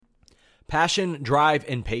Passion, drive,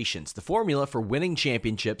 and patience. The formula for winning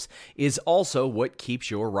championships is also what keeps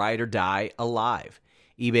your ride or die alive.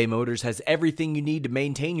 eBay Motors has everything you need to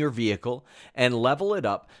maintain your vehicle and level it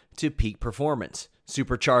up to peak performance.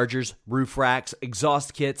 Superchargers, roof racks,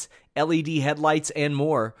 exhaust kits, LED headlights, and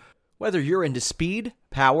more. Whether you're into speed,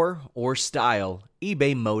 power, or style,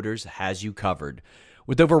 eBay Motors has you covered.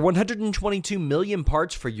 With over 122 million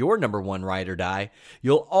parts for your number one ride or die,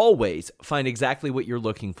 you'll always find exactly what you're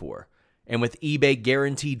looking for. And with eBay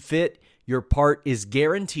Guaranteed Fit, your part is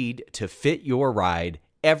guaranteed to fit your ride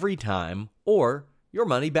every time or your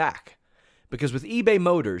money back. Because with eBay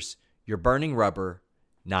Motors, you're burning rubber,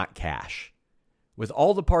 not cash. With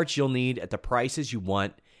all the parts you'll need at the prices you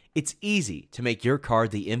want, it's easy to make your car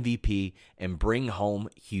the MVP and bring home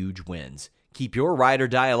huge wins. Keep your ride or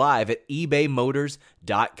die alive at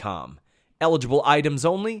ebaymotors.com. Eligible items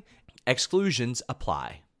only. Exclusions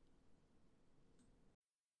apply.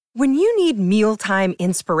 When you need mealtime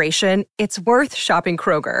inspiration, it's worth shopping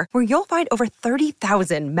Kroger, where you'll find over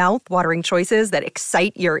 30,000 mouth-watering choices that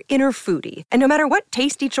excite your inner foodie. And no matter what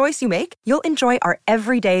tasty choice you make, you'll enjoy our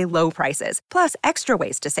everyday low prices, plus extra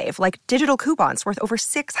ways to save, like digital coupons worth over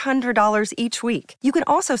 $600 each week. You can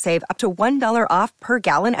also save up to $1 off per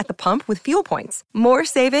gallon at the pump with fuel points. More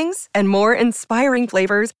savings and more inspiring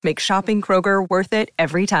flavors make shopping Kroger worth it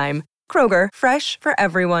every time. Kroger, fresh for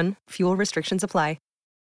everyone. Fuel restrictions apply.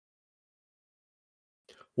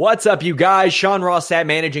 What's up, you guys? Sean Ross,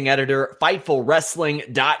 managing editor,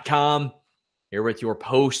 FightfulWrestling.com, here with your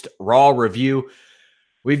post-Raw review.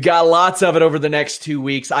 We've got lots of it over the next 2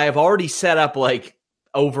 weeks. I have already set up like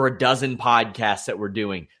over a dozen podcasts that we're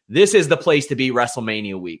doing. This is the place to be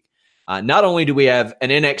WrestleMania week. Not only do we have an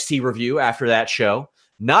NXT review after that show,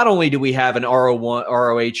 not only do we have an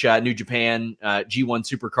ROH New Japan G1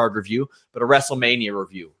 Supercard review, but a WrestleMania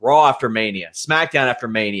review, Raw after Mania, SmackDown after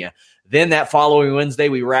Mania. Then that following Wednesday,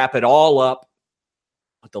 we wrap it all up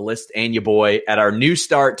with the list and your boy at our new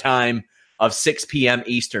start time of 6 p.m.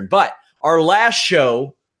 Eastern. But our last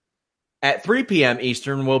show at 3 p.m.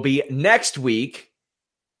 Eastern will be next week,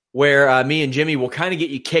 where me and Jimmy will kind of get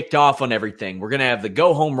you kicked off on everything. We're going to have the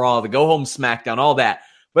Go Home Raw, the Go Home SmackDown, all that.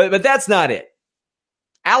 But that's not it.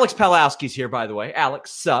 Alex Palowski's here, by the way.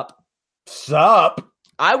 Alex, sup? Sup?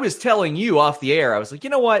 I was telling you off the air, I was like, you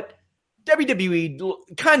know what? WWE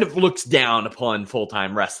kind of looks down upon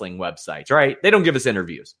full-time wrestling websites, right? They don't give us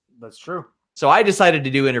interviews. That's true. So I decided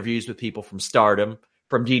to do interviews with people from Stardom,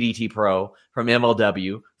 from DDT Pro, from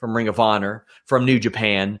MLW, from Ring of Honor, from New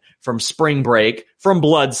Japan, from Spring Break, from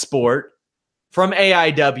Bloodsport, from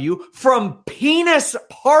AIW, from Penis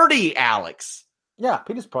Party, Alex. Yeah,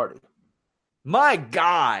 Penis Party. My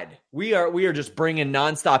God, we are just bringing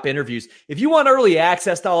nonstop interviews. If you want early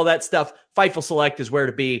access to all that stuff, Fightful Select is where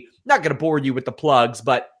to be. Not going to bore you with the plugs,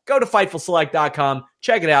 but go to FightfulSelect.com.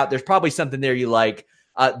 Check it out. There's probably something there you like.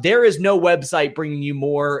 There is no website bringing you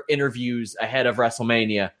more interviews ahead of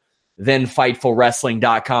WrestleMania than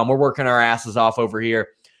FightfulWrestling.com. We're working our asses off over here.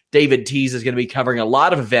 David Tease is going to be covering a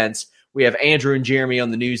lot of events. We have Andrew and Jeremy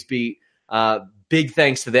on the news beat. Big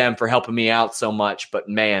thanks to them for helping me out so much. But,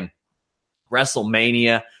 man,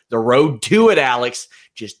 WrestleMania, the road to it, Alex,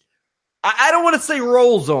 just, I don't want to say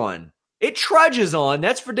rolls on. It trudges on,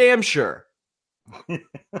 that's for damn sure.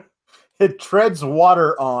 It treads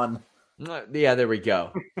water on. Yeah, there we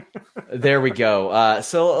go. There we go.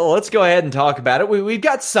 So let's go ahead and talk about it. We've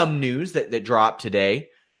got some news that dropped today,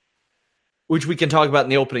 which we can talk about in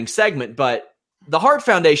the opening segment, but the Hart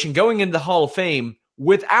Foundation going into the Hall of Fame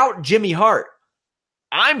without Jimmy Hart.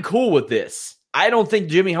 I'm cool with this. I don't think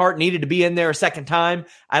Jimmy Hart needed to be in there a second time.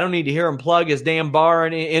 I don't need to hear him plug his damn bar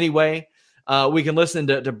in any way. We can listen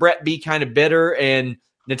to Brett be kind of bitter and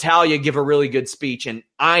Natalya give a really good speech, and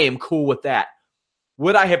I am cool with that.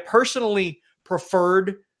 Would I have personally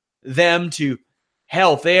preferred them to,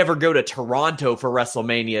 hell, if they ever go to Toronto for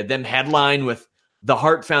WrestleMania, them headline with the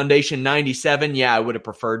Hart Foundation 97? Yeah, I would have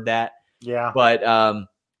preferred that. Yeah. But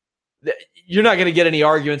you're not going to get any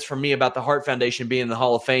arguments from me about the Hart Foundation being in the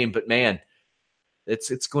Hall of Fame, but man,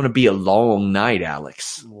 it's going to be a long night,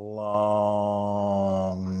 Alex. Long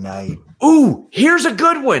night. Ooh, here's a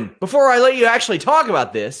good one. Before I let you actually talk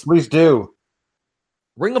about this. Please do.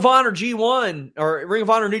 Ring of Honor G1 or Ring of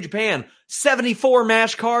Honor New Japan, 74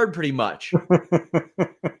 match card pretty much.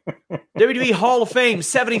 WWE Hall of Fame,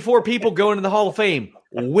 74 people going to the Hall of Fame.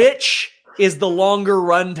 Which is the longer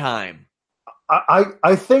run time?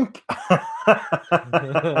 I think I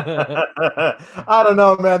don't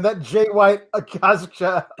know, man. That Jay White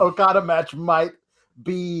Kazuchika Okada match might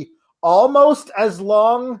be almost as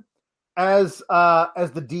long as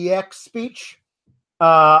the DX speech.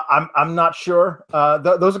 I'm not sure.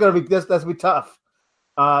 Those are going to be that's gonna be tough.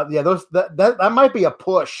 That might be a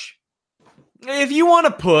push. If you want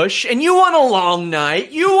to push and you want a long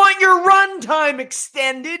night, you want your run time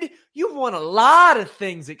extended, you want a lot of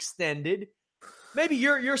things extended. Maybe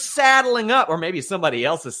you're saddling up, or maybe somebody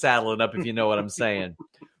else is saddling up, if you know what I'm saying,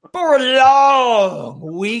 for a long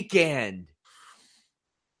weekend.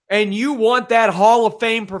 And you want that Hall of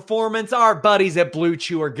Fame performance, our buddies at Blue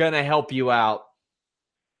Chew are going to help you out.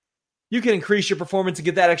 You can increase your performance and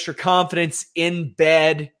get that extra confidence in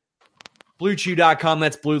bed. BlueChew.com,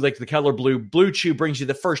 that's blue like the color blue. Blue Chew brings you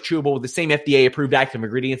the first chewable with the same FDA-approved active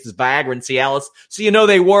ingredients as Viagra and Cialis, so you know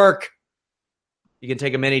they work. You can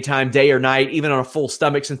take them anytime, day or night, even on a full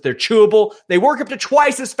stomach since they're chewable. They work up to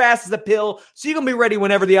twice as fast as a pill, so you can be ready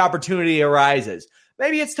whenever the opportunity arises.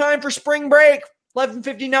 Maybe it's time for spring break,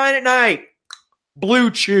 11:59 at night. Blue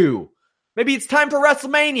Chew. Maybe it's time for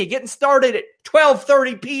WrestleMania, getting started at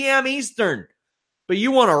 12:30 p.m. Eastern. But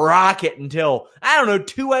you want to rock it until,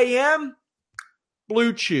 2 a.m.?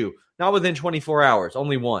 Blue Chew. Not within 24 hours,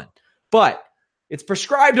 only one. But it's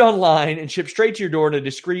prescribed online and shipped straight to your door in a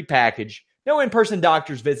discreet package. No in-person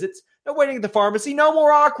doctor's visits. No waiting at the pharmacy. No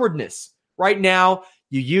more awkwardness. Right now,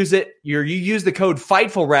 you use it. You use the code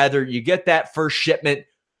FIGHTFUL, you get that first shipment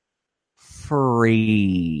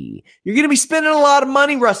free. You're going to be spending a lot of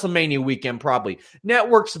money WrestleMania weekend, probably.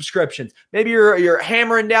 Network subscriptions. Maybe you're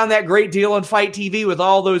hammering down that great deal on Fight TV with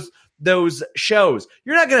all those shows.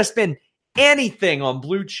 You're not going to spend anything on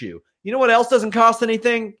Blue Chew. You know what else doesn't cost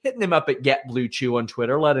anything? Hitting them up at Get Blue Chew on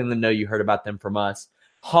Twitter, letting them know you heard about them from us.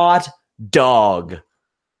 Hot dog.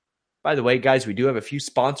 By the way, guys, we do have a few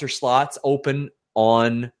sponsor slots open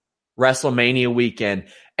on WrestleMania weekend.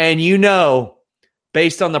 And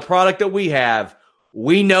based on the product that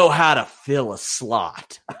we know how to fill a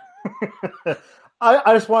slot.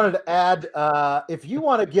 I just wanted to add, if you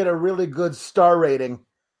want to get a really good star rating,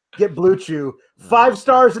 get Blue Chew. 5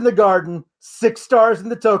 stars in the Garden, 6 stars in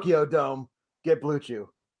the Tokyo Dome. Get Blue Chew.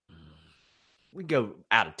 We go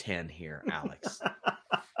out of 10 here, Alex.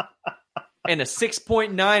 And a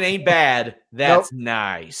 6.9 ain't bad. That's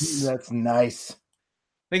nice. That's nice.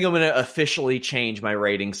 I think I'm going to officially change my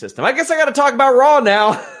rating system. I guess I got to talk about Raw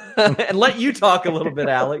now and let you talk a little bit,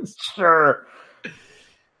 Alex. Sure.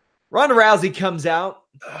 Ronda Rousey comes out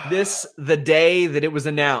the day that it was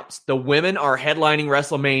announced. The women are headlining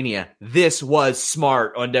WrestleMania. This was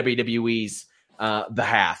smart on WWE's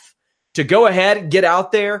behalf. To go ahead, get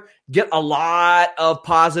out there, get a lot of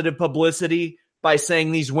positive publicity by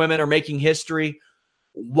saying these women are making history.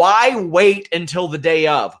 Why wait until the day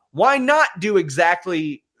of? Why not do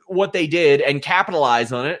exactly what they did and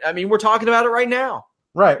capitalize on it? I mean, we're talking about it right now.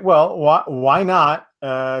 Right. Well, why not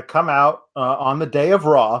come out on the day of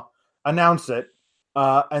Raw, announce it,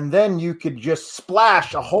 and then you could just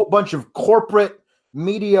splash a whole bunch of corporate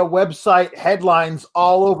media website headlines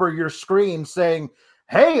all over your screen saying,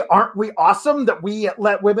 hey, aren't we awesome that we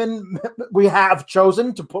have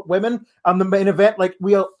chosen to put women on the main event? Like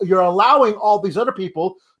you're allowing all these other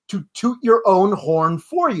people to toot your own horn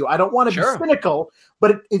for you. I don't want to be cynical,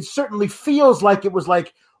 but it certainly feels like it was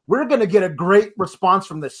like, we're going to get a great response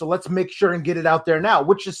from this. So let's make sure and get it out there now,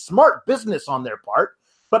 which is smart business on their part.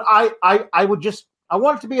 But I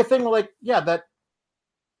want it to be a thing like, yeah, that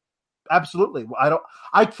absolutely.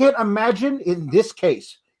 I can't imagine in this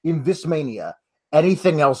case, in this Mania,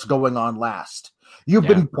 anything else going on last. You've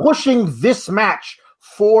been pushing this match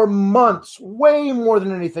for months, way more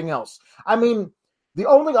than anything else. I mean, the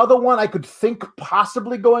only other one I could think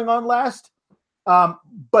possibly going on last,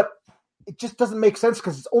 but it just doesn't make sense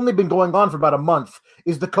because it's only been going on for about a month,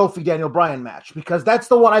 is the Kofi Daniel Bryan match, because that's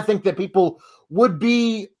the one I think that people would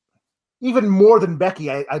be even more than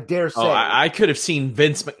Becky, I dare say. Oh, I could have seen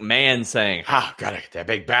Vince McMahon saying, gotta get that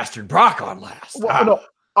big bastard Brock on last. Well, no,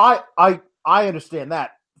 I understand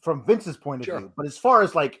that from Vince's point of view, but as far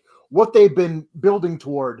as like what they've been building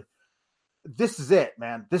toward, this is it,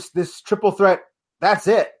 man. This triple threat, that's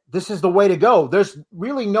it. This is the way to go. There's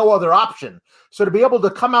really no other option. So to be able to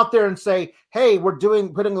come out there and say, hey, we're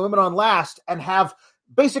putting the women on last, and have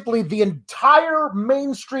basically the entire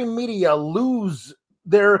mainstream media lose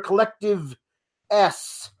their collective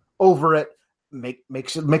S over it,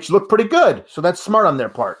 makes you look pretty good. So that's smart on their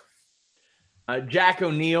part. Jack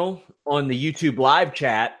O'Neill on the YouTube live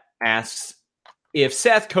chat asks, if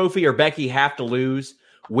Seth, Kofi, or Becky have to lose,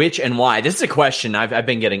 which and why? This is a question I've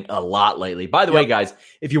been getting a lot lately. By the way, guys,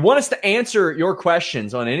 if you want us to answer your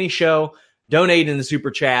questions on any show, donate in the super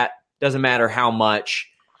chat. Doesn't matter how much,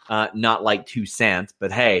 not like 2 cents,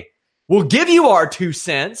 but hey, we'll give you our 2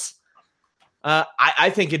 cents.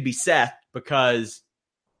 I think it'd be Seth, because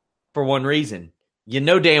for one reason, You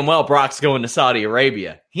know damn well Brock's going to Saudi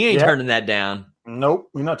Arabia. He ain't turning that down. Nope,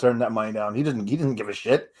 he's not turning that money down. He doesn't give a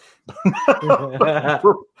shit.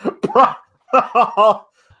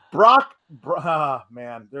 Brock,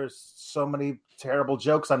 man, there's so many terrible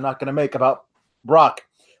jokes I'm not going to make about Brock.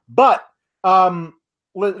 But listen,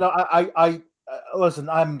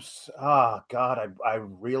 I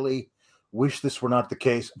really wish this were not the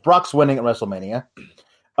case. Brock's winning at WrestleMania.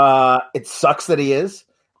 It sucks that he is,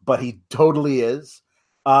 but he totally is.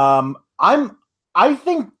 I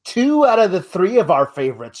think 2 out of the 3 of our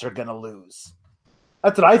favorites are going to lose.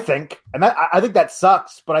 That's what I think. And I think that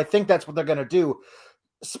sucks, but I think that's what they're going to do,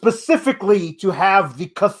 specifically to have the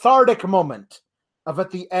cathartic moment of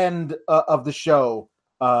at the end of the show,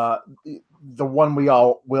 the one we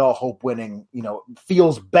all hope winning,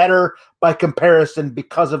 feels better by comparison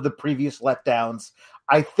because of the previous letdowns.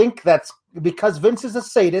 I think that's because Vince is a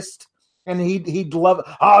sadist and he'd love,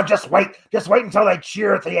 just wait until they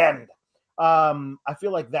cheer at the end. I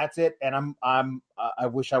feel like that's it, and I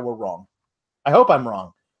wish I were wrong. I hope I'm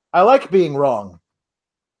wrong. I like being wrong.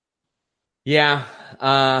 Yeah.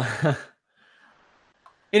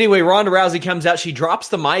 Anyway, Ronda Rousey comes out. She drops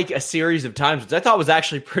the mic a series of times, which I thought was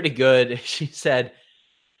actually pretty good. She said,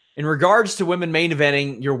 in regards to women main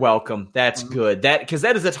eventing, you're welcome. That's good. Because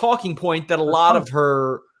that is a talking point that a lot of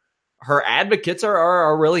her advocates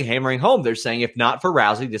are really hammering home. They're saying if not for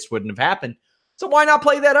Rousey, this wouldn't have happened. So why not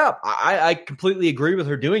play that up? I completely agree with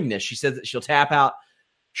her doing this. She says that she'll tap out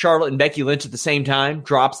Charlotte and Becky Lynch at the same time,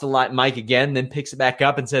 drops the mic again, then picks it back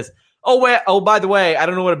up and says, by the way, I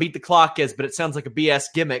don't know what a beat the clock is, but it sounds like a BS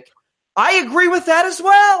gimmick. I agree with that as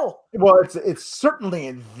well. Well, it's certainly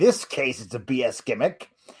in this case, it's a BS gimmick.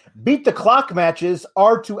 Beat the clock matches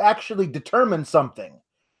are to actually determine something.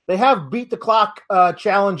 They have beat the clock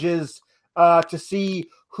challenges to see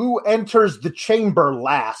who enters the chamber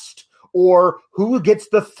last, or who gets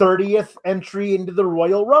the 30th entry into the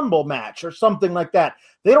Royal Rumble match, or something like that.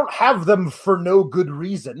 They don't have them for no good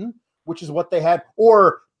reason, which is what they had,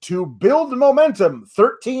 or to build momentum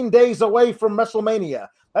 13 days away from WrestleMania.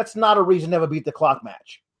 That's not a reason to have a beat the clock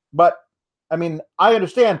match. But, I mean, I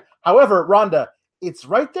understand. However, Rhonda, it's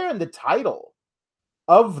right there in the title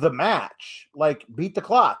of the match. Like, beat the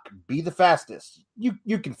clock, be the fastest.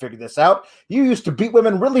 You can figure this out. You used to beat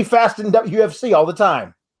women really fast in UFC all the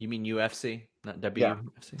time. You mean UFC, not WFC? Yeah.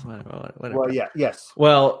 Whatever. Well, yeah, yes.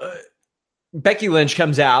 Well, Becky Lynch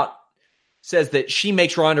comes out, says that she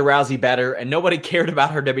makes Ronda Rousey better, and nobody cared about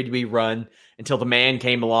her WWE run until the man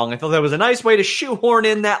came along. I thought that was a nice way to shoehorn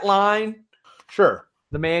in that line. Sure.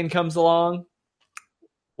 The man comes along.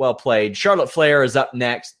 Well played. Charlotte Flair is up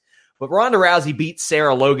next. But Ronda Rousey beats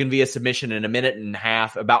Sarah Logan via submission in a minute and a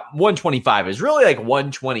half, about 125. It's really like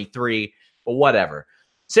 123, but whatever.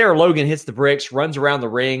 Sarah Logan hits the bricks, runs around the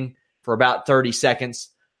ring for about 30 seconds.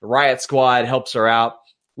 The Riot Squad helps her out.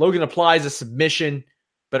 Logan applies a submission,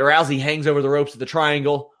 but Rousey hangs over the ropes of the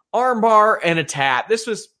triangle, armbar, and a tap. This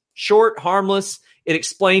was short, harmless. It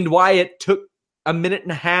explained why it took a minute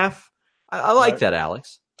and a half. I like that,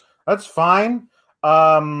 Alex. That's fine.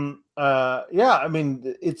 I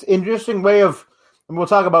mean, it's an interesting way of, and we'll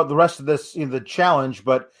talk about the rest of this, the challenge,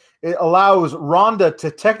 but it allows Ronda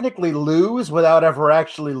to technically lose without ever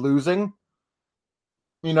actually losing.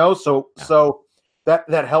 So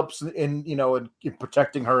that helps in in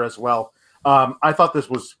protecting her as well. I thought this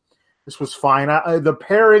was fine. The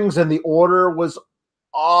pairings and the order was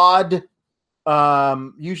odd.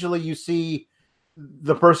 Usually you see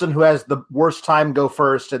the person who has the worst time go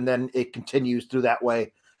first, and then it continues through that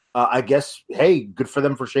way. I guess, hey, good for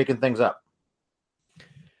them for shaking things up.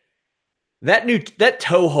 That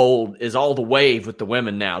toe hold is all the wave with the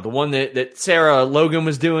women now. The one that Sarah Logan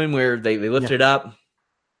was doing where they lift it up.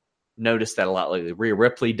 Noticed that a lot lately. Rhea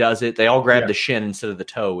Ripley does it. They all grab the shin instead of the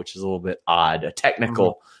toe, which is a little bit odd. A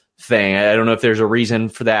technical thing. I don't know if there's a reason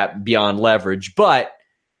for that beyond leverage, but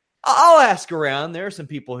I'll ask around. There are some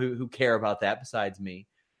people who care about that besides me.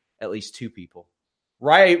 At least 2 people.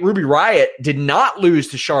 Ruby Riott did not lose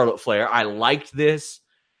to Charlotte Flair. I liked this.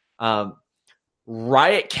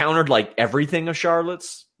 Riott countered like everything of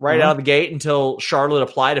Charlotte's out of the gate until Charlotte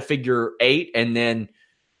applied a figure 8, and then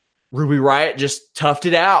Ruby Riott just toughed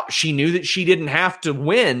it out. She knew that she didn't have to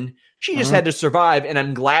win. She just had to survive, and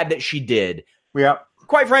I'm glad that she did. Yeah.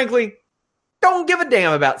 Quite frankly, don't give a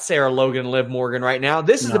damn about Sarah Logan and Liv Morgan right now.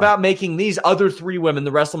 This is about making these other 3 women,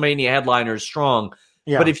 the WrestleMania headliners, strong.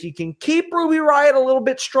 Yeah. But if you can keep Ruby Riott a little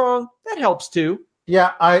bit strong, that helps too.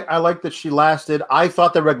 Yeah, I like that she lasted. I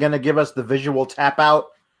thought they were going to give us the visual tap out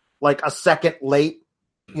like a second late,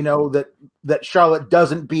 that Charlotte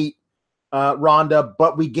doesn't beat Ronda,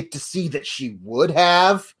 but we get to see that she would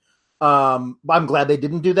have. I'm glad they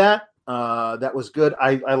didn't do that. That was good.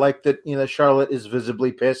 I like that. Charlotte is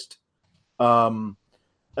visibly pissed. This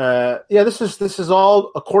is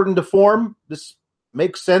all according to form. This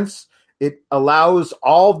makes sense. It allows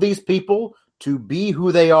all these people to be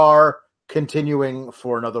who they are, continuing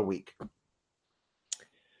for another week.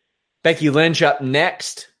 Becky Lynch up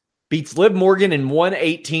next. Beats Liv Morgan in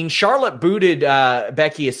 118. Charlotte booted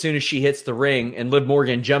Becky as soon as she hits the ring, and Liv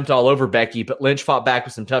Morgan jumped all over Becky, but Lynch fought back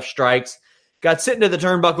with some tough strikes. Got sent into the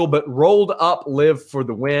turnbuckle, but rolled up Liv for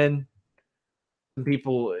the win. Some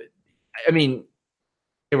people,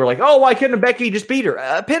 they were like, oh, why couldn't Becky just beat her?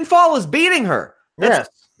 A pinfall is beating her. That's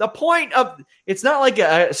the point of it's not like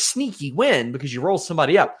a sneaky win because you roll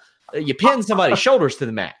somebody up. You pin somebody's shoulders to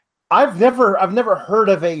the mat. I've never heard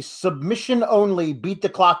of a submission only beat the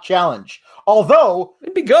clock challenge. Although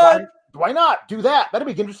it'd be good. Why not do that? That'd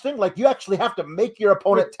be interesting. Like you actually have to make your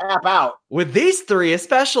opponent tap out. With these three,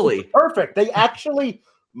 especially. Perfect. They actually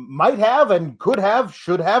might have and could have,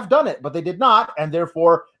 should have done it, but they did not, and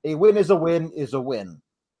therefore a win is a win is a win.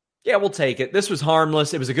 Yeah, we'll take it. This was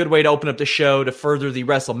harmless. It was a good way to open up the show, to further the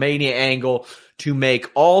WrestleMania angle, to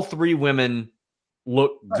make all three women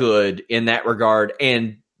look good in that regard.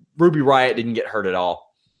 And Ruby Riott didn't get hurt at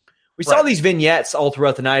all. We saw these vignettes all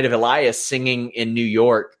throughout the night of Elias singing in New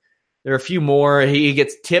York. There are a few more. He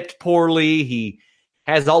gets tipped poorly. He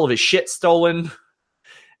has all of his shit stolen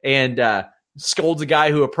and scolds a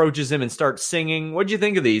guy who approaches him and starts singing. What do you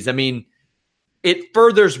think of these? I mean, it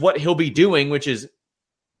furthers what he'll be doing, which is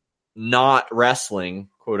not wrestling,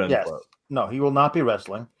 quote unquote. Yes. No, he will not be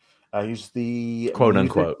wrestling. He's the quote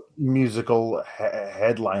unquote musical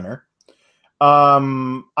headliner.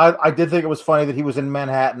 I did think it was funny that he was in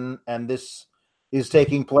Manhattan, and this is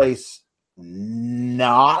taking place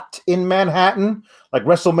not in Manhattan. Like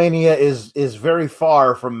WrestleMania is very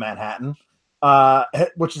far from Manhattan,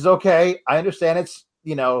 which is okay. I understand it's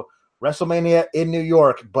WrestleMania in New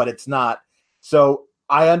York, but it's not. So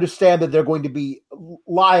I understand that they're going to be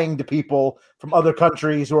lying to people from other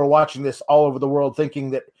countries who are watching this all over the world,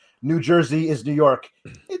 thinking that New Jersey is New York.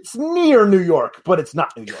 It's near New York, but it's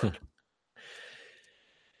not New York.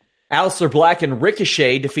 Aleister Black and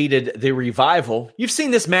Ricochet defeated the Revival. You've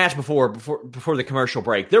seen this match before the commercial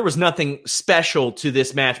break. There was nothing special to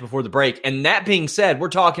this match before the break. And that being said, we're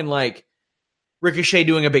talking like Ricochet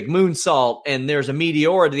doing a big moonsault, and there's a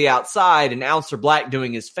Meteora to the outside, and Aleister Black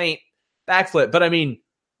doing his feint backflip. But I mean,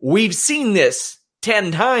 we've seen this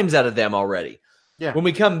 10 times out of them already. Yeah. When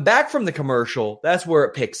we come back from the commercial, that's where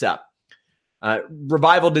it picks up.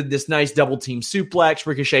 Revival did this nice double team suplex.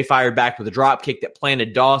 Ricochet fired back with a drop kick that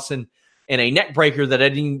planted Dawson, and a neck breaker that I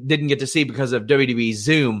didn't get to see because of WWE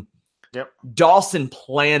Zoom. Yep. Dawson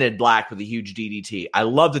planted Black with a huge DDT. I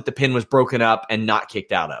love that the pin was broken up and not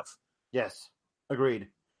kicked out of. Yes, agreed.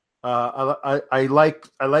 I like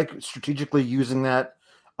strategically using that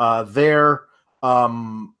there.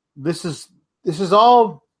 This is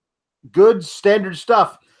all good standard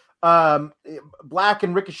stuff. Black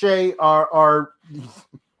and Ricochet are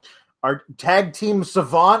tag team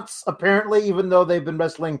savants, apparently, even though they've been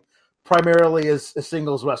wrestling primarily as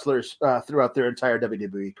singles wrestlers throughout their entire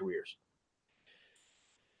WWE careers.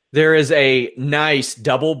 There is a nice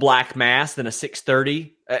double Black mass and a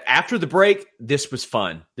 630. After the break, this was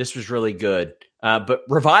fun. This was really good. But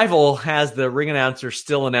Revival has the ring announcer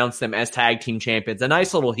still announce them as tag team champions. A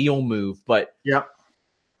nice little heel move, but yep.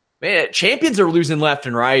 Man, champions are losing left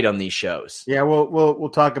and right on these shows. Yeah, we'll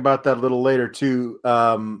talk about that a little later too.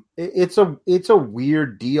 It's a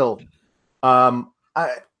weird deal.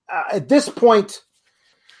 At this point,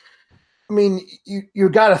 I mean, you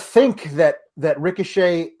got to think that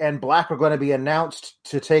Ricochet and Black are going to be announced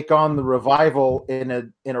to take on the Revival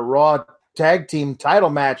in a Raw tag team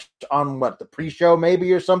title match on the pre-show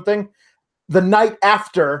maybe or something, the night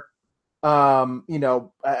after, having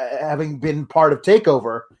been part of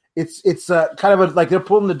TakeOver. It's kind of like they're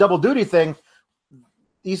pulling the double duty thing.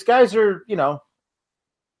 These guys are,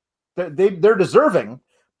 they're deserving,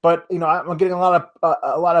 but I'm getting a lot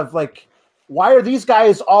of like, why are these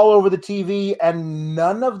guys all over the TV and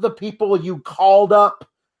none of the people you called up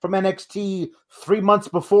from NXT 3 months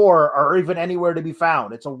before are even anywhere to be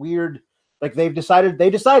found? It's a weird, like they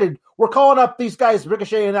decided we're calling up these guys,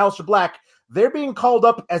 Ricochet and Aleister Black. They're being called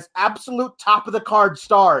up as absolute top of the card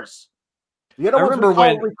stars. The other ones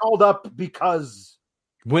were called up because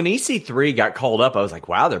when EC3 got called up, I was like,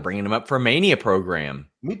 wow, they're bringing him up for a Mania program.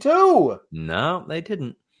 Me too. No, they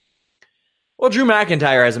didn't. Well, Drew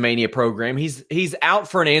McIntyre has a Mania program. He's out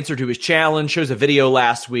for an answer to his challenge, shows a video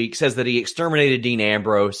last week, says that he exterminated Dean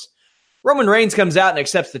Ambrose. Roman Reigns comes out and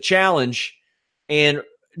accepts the challenge, and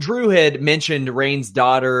Drew had mentioned Reigns'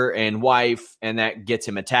 daughter and wife, and that gets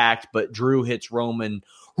him attacked, but Drew hits Roman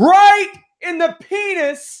right in the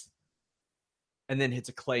penis and then hits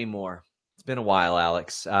a Claymore. It's been a while,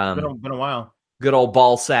 Alex. Been a while. Good old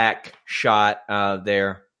ball sack shot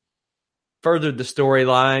there. Furthered the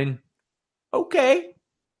storyline. Okay.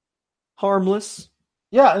 Harmless.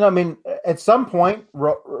 Yeah, no, I mean, at some point,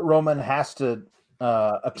 Roman has to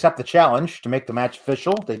accept the challenge to make the match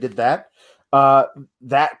official. They did that.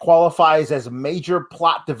 That qualifies as major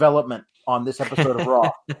plot development on this episode of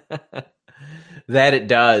Raw. That it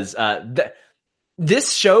does.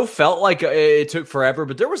 This show felt like it took forever,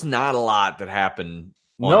 but there was not a lot that happened.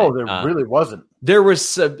 No, there really wasn't. There was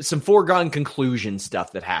some foregone conclusion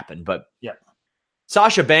stuff that happened, but yeah.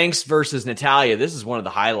 Sasha Banks versus Natalya, this is one of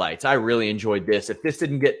the highlights. I really enjoyed this. If this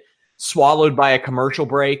didn't get swallowed by a commercial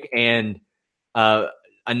break and a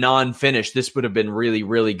non-finish, this would have been really,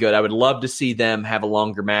 really good. I would love to see them have a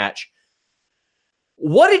longer match.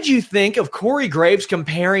 What did you think of Corey Graves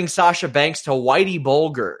comparing Sasha Banks to Whitey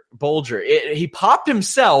Bulger? He popped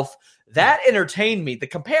himself. That entertained me. The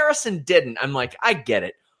comparison didn't. I'm like, I get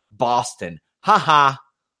it. Boston. Ha-ha.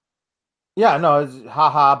 Yeah, no, it's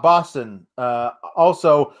ha-ha Boston.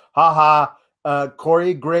 Also, ha-ha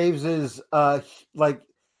Corey Graves' like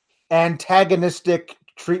antagonistic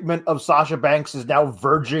treatment of Sasha Banks is now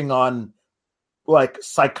verging on like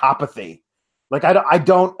psychopathy. Like I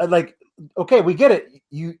don't like. Okay, we get it.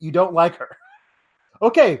 You don't like her.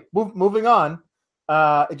 Okay, moving on.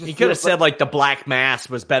 He could have said like the Black Mass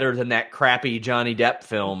was better than that crappy Johnny Depp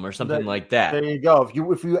film or something like that. There you go.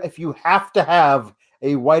 If you have to have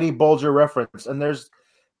a Whitey Bulger reference, and there's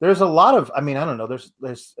a lot of, I mean, I don't know. There's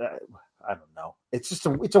I don't know. It's just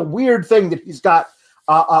it's a weird thing that he's got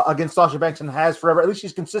against Sasha Banks and has forever. At least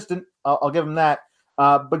he's consistent. I'll give him that.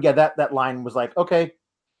 But yeah, that line was like, okay,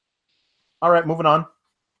 all right, moving on.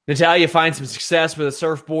 Natalya finds some success with a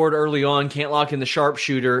surfboard early on, can't lock in the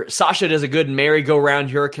sharpshooter. Sasha does a good merry-go-round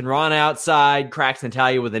Hurricane Rana outside, cracks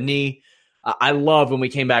Natalya with a knee. I love when we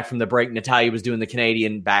came back from the break, Natalya was doing the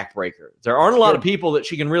Canadian backbreaker. There aren't a lot of people that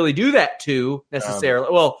she can really do that to necessarily.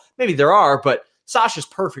 Well, maybe there are, but Sasha's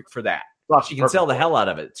perfect for that. She can sell the hell out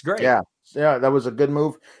of it. It's great. Yeah, that was a good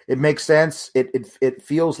move. It makes sense. It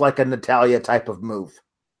feels like a Natalya type of move.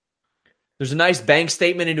 There's a nice bank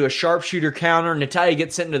statement into a sharpshooter counter. Natalya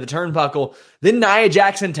gets sent into the turnbuckle. Then Nia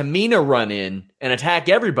Jax and Tamina run in and attack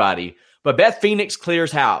everybody. But Beth Phoenix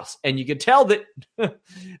clears house. And you can tell that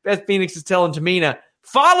Beth Phoenix is telling Tamina,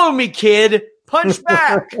 follow me, kid. Punch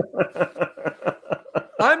back.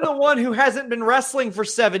 I'm the one who hasn't been wrestling for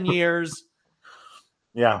 7 years.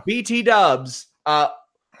 Yeah. BT Dubs.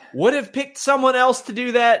 Would have picked someone else to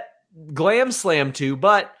do that glam slam to,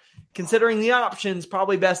 but considering the options,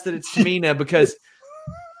 probably best that it's Tamina because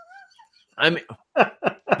I mean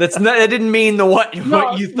that didn't mean what you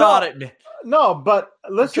thought it meant. No, but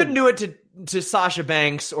listen, couldn't do it to Sasha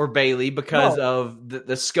Banks or Bayley because of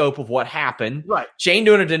the scope of what happened. Right. Shane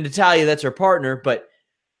doing it to Natalya, that's her partner, but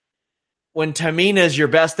when Tamina is your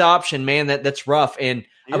best option, man, that's rough. And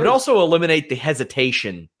I would also eliminate the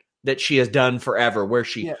hesitation that she has done forever, where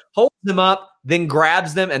she holds them up, then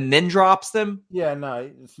grabs them, and then drops them. Yeah,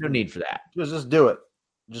 no need for that. Just do it.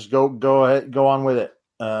 Just go ahead, go on with it.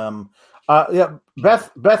 Yeah,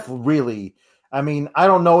 Beth really. I mean, I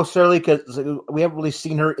don't know necessarily because we haven't really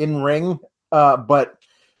seen her in ring, but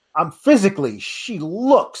physically she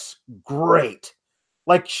looks great.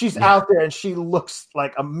 Like she's out there and she looks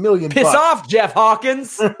like a million. Piss off, Jeff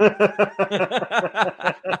Hawkins.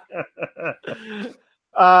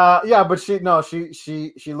 Yeah, but she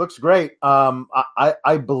looks great.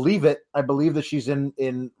 I believe it. I believe that she's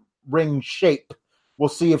in ring shape. We'll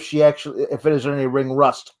see if if there's any ring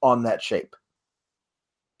rust on that shape.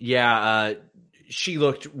 Yeah, she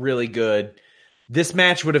looked really good. This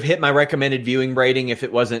match would have hit my recommended viewing rating if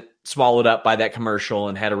it wasn't swallowed up by that commercial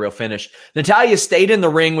and had a real finish. Natalya stayed in the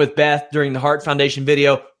ring with Beth during the Hart Foundation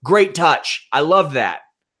video. Great touch. I love that.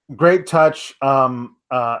 Great touch.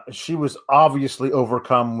 She was obviously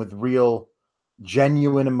overcome with real,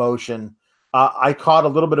 genuine emotion. I caught a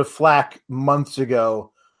little bit of flack months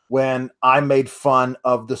ago when I made fun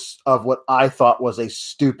of what I thought was a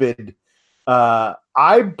stupid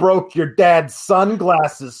I broke your dad's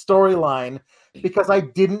sunglasses storyline because I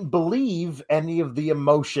didn't believe any of the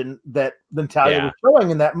emotion that Natalya was showing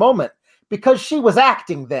in that moment because she was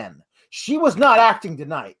acting then. She was not acting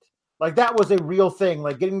tonight. Like that was a real thing.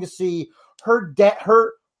 Like getting to see her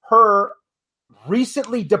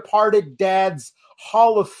recently departed dad's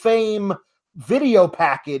Hall of Fame video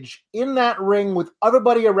package in that ring with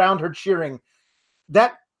everybody around her cheering.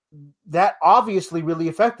 That that obviously really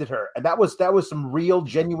affected her, and that was some real,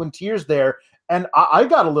 genuine tears there. And I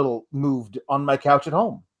got a little moved on my couch at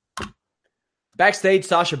home. Backstage,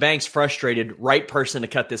 Sasha Banks frustrated. Right person to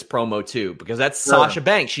cut this promo too, because that's Sasha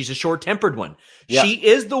Banks. She's a short-tempered one. Yeah. She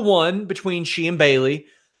is the one between she and Bayley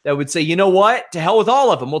that would say, you know what? To hell with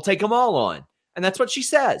all of them. We'll take them all on. And that's what she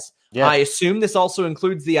says. Yeah. I assume this also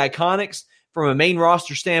includes the Iconics from a main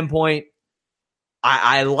roster standpoint.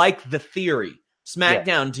 I like the theory.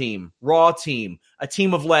 SmackDown team, Raw team, a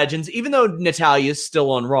team of legends. Even though Natalya's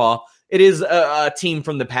still on Raw, it is a team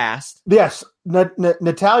from the past. Yes,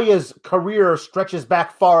 Natalya's career stretches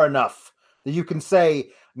back far enough that you can say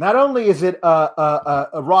not only is it a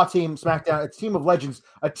Raw team, SmackDown, a team of legends,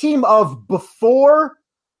 a team of before,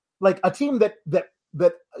 like a team that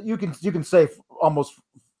you can say almost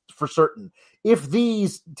for certain, if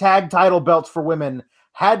these tag title belts for women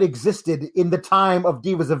had existed in the time of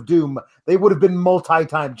Divas of Doom, they would have been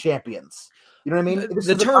multi-time champions. You know what I mean? This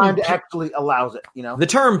is the time to actually allows it, you know? The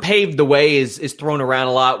term paved the way is thrown around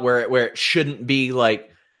a lot where it shouldn't be.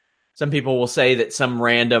 Like, some people will say that some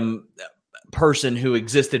random person who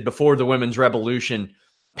existed before the women's revolution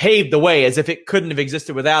paved the way as if it couldn't have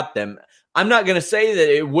existed without them. I'm not going to say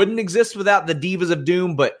that it wouldn't exist without the Divas of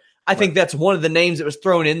Doom, but I think that's one of the names that was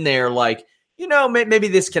thrown in there, like, you know, maybe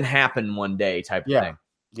this can happen one day type of thing.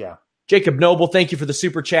 Yeah. Jacob Noble, thank you for the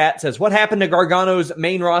super chat, says, what happened to Gargano's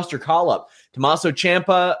main roster call-up? Tommaso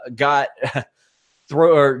Ciampa got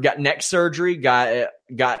neck surgery,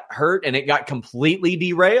 got hurt, and it got completely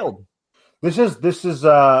derailed. This is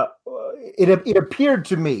it appeared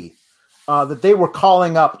to me that they were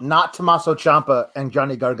calling up not Tommaso Ciampa and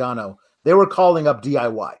Johnny Gargano. They were calling up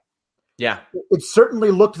DIY. Yeah. It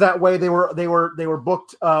certainly looked that way. They were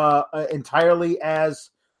booked entirely as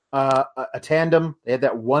a tandem. They had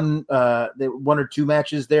that one or two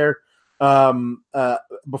matches there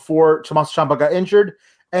before Tommaso Ciampa got injured.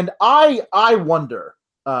 And I wonder,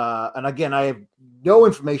 and again, I have no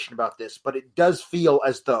information about this, but it does feel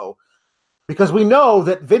as though, because we know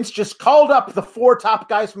that Vince just called up the 4 top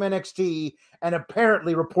guys from NXT, and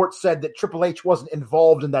apparently reports said that Triple H wasn't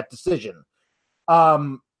involved in that decision.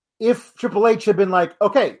 If Triple H had been like,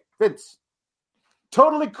 okay, Vince,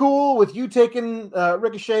 totally cool with you taking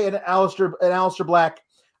Ricochet and Aleister Black.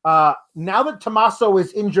 Now that Tommaso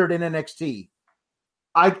is injured in NXT,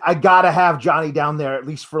 I gotta have Johnny down there at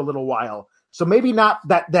least for a little while. So maybe not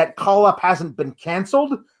that call up hasn't been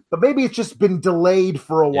canceled, but maybe it's just been delayed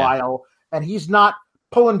for a while, and he's not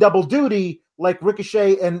pulling double duty like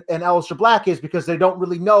Ricochet and Aleister Black is, because they don't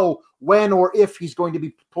really know when or if he's going to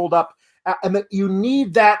be pulled up, and that you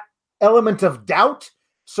need that element of doubt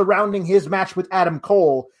surrounding his match with Adam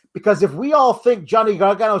Cole, because if we all think Johnny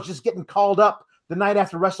Gargano is just getting called up the night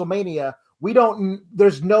after WrestleMania,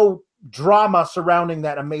 there's no drama surrounding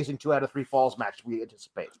that amazing 2 out of 3 falls match we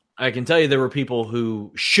anticipate. I can tell you there were people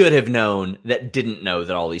who should have known that didn't know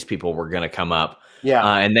that all these people were going to come up. Yeah.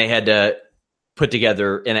 And they had to put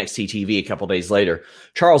together NXT TV a couple days later.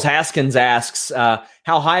 Charles Haskins asks, how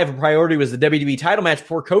high of a priority was the WWE title match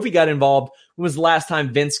before Kofi got involved? When was the last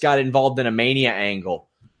time Vince got involved in a Mania angle?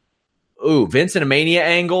 Ooh, Vince in a Mania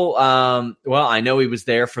angle? Well, I know he was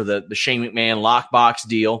there for the Shane McMahon lockbox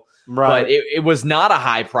deal, right? But it was not a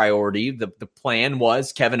high priority. The plan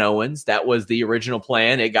was Kevin Owens. That was the original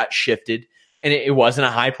plan. It got shifted, and it wasn't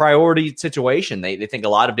a high priority situation. They think a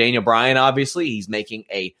lot of Daniel Bryan, obviously. He's making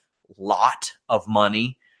a lot of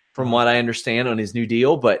money from what I understand on his new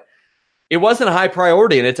deal, but it wasn't a high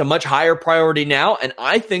priority, and it's a much higher priority now. And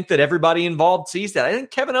I think that everybody involved sees that. I think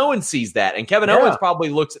Kevin Owens sees that, and Kevin Owens probably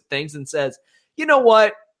looks at things and says, you know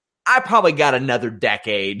what? I probably got another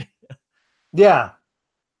decade. Yeah.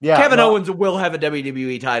 Kevin Owens will have a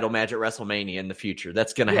WWE title match at WrestleMania in the future.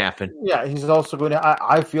 That's going to happen. Yeah, he's also going to,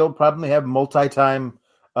 I feel, probably have multi-time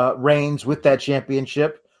reigns with that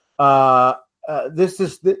championship. This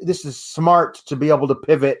is smart to be able to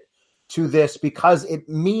pivot to this, because it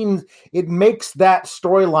makes that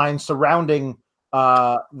storyline surrounding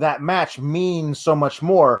that match mean so much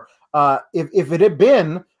more. If it had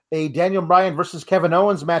been a Daniel Bryan versus Kevin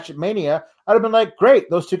Owens match at Mania, I'd have been like, great,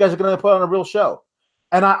 those two guys are going to put on a real show.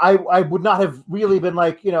 And I would not have really been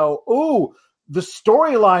like, ooh, the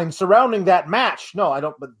storyline surrounding that match. No, I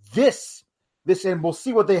don't. But this, and we'll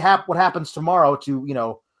see what happens tomorrow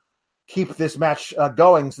to, keep this match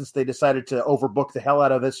going, since they decided to overbook the hell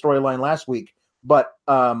out of this storyline last week. But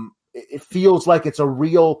it feels like it's a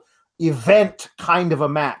real event kind of a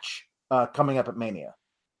match coming up at Mania.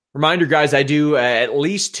 Reminder, guys, I do at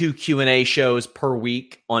least 2 Q&A shows per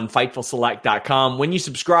week on FightfulSelect.com. When you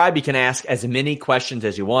subscribe, you can ask as many questions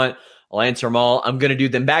as you want. I'll answer them all. I'm going to do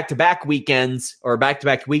them back-to-back weekends, or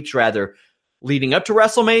back-to-back weeks, rather, leading up to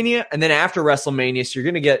WrestleMania, and then after WrestleMania, so you're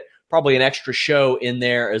going to get probably an extra show in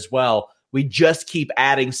there as well. We just keep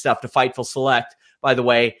adding stuff to Fightful Select, by the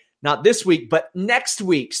way. Not this week, but next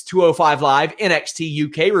week's 205 Live NXT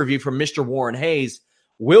UK review from Mr. Warren Hayes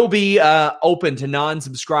will be open to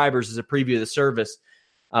non-subscribers as a preview of the service.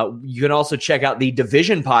 You can also check out the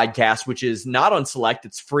Division podcast, which is not on Select.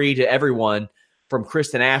 It's free to everyone. From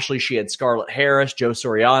Kristen Ashley, she had Scarlett Harris, Joe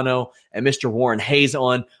Soriano, and Mr. Warren Hayes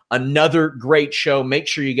on. Another great show. Make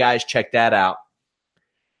sure you guys check that out.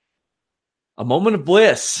 A moment of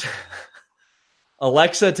bliss.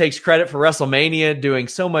 Alexa takes credit for WrestleMania doing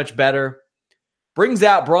so much better. Brings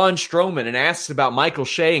out Braun Strowman and asks about Michael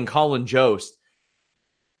Shea and Colin Jost.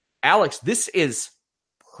 Alex, this is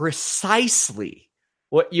precisely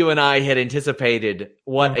what you and I had anticipated,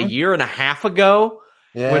 a year and a half ago?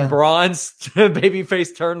 Yeah. When Braun's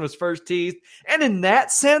babyface turn was first teased. And in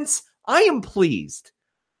that sense, I am pleased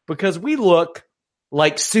because we look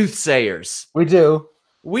like soothsayers. We do.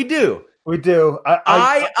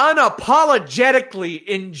 I unapologetically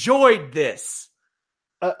enjoyed this.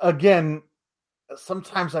 Again,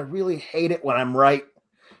 sometimes I really hate it when I'm right.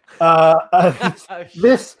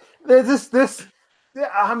 This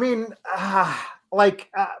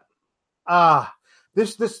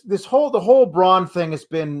the whole Braun thing has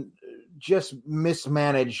been just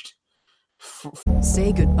mismanaged.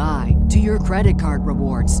 Say goodbye to your credit card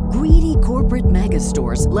rewards. Greedy corporate mega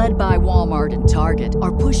stores, led by Walmart and Target,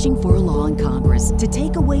 are pushing for a law in Congress to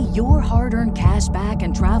take away your hard-earned cash back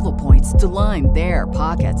and travel points to line their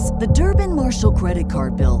pockets. The Durbin-Marshall credit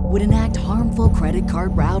card bill would enact harmful credit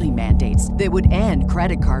card routing mandates that would end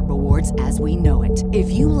credit card rewards as we know it. If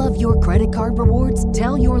you love your credit card rewards,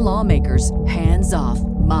 tell your lawmakers, hands off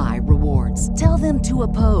my rewards. Tell them to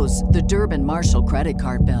oppose the Durbin-Marshall credit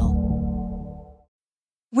card bill.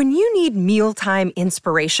 When you need mealtime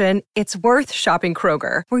inspiration, it's worth shopping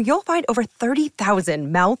Kroger, where you'll find over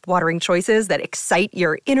 30,000 mouth-watering choices that excite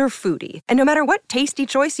your inner foodie. And no matter what tasty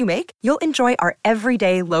choice you make, you'll enjoy our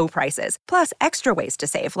everyday low prices, plus extra ways to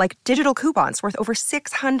save, like digital coupons worth over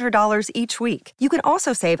 $600 each week. You can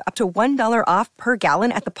also save up to $1 off per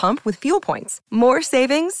gallon at the pump with fuel points. More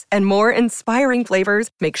savings and more inspiring flavors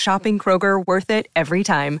make shopping Kroger worth it every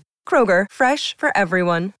time. Kroger, fresh for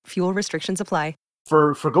everyone. Fuel restrictions apply.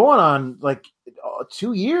 For going on like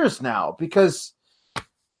 2 years now, because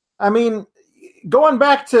I mean, going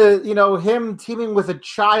back to, him teaming with a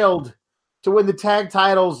child to win the tag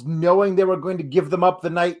titles, knowing they were going to give them up the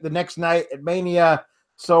next night at Mania.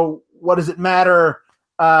 So what does it matter?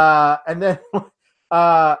 And then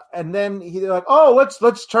they're like, oh,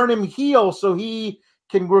 let's turn him heel so he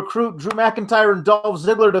can recruit Drew McIntyre and Dolph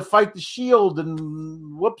Ziggler to fight the Shield,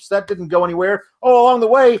 and whoops, that didn't go anywhere. Oh, along the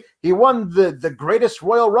way, he won the greatest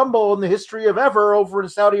Royal Rumble in the history of ever over in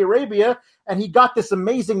Saudi Arabia, and he got this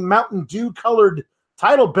amazing Mountain Dew-colored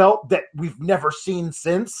title belt that we've never seen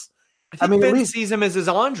since. I mean, Vince sees him as his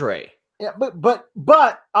Andre. Yeah, but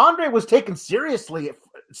Andre was taken seriously at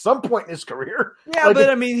some point in his career. Yeah,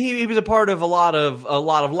 but I mean, he was a part of a lot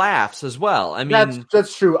of laughs as well. I mean,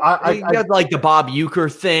 that's true. I had like the Bob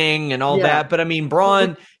Uecker thing and all that. But I mean,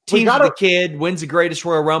 Braun teams with the kid, wins the greatest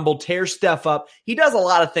Royal Rumble, tears stuff up. He does a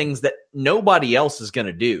lot of things that nobody else is going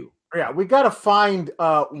to do. Yeah, we got to find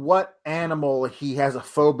what animal he has a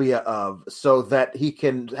phobia of, so that he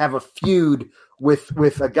can have a feud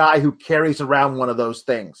with a guy who carries around one of those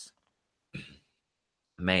things.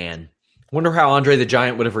 Man, wonder how Andre the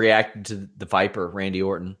Giant would have reacted to the Viper, Randy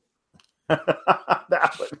Orton.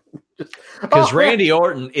 Because Randy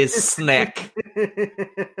Orton is snack.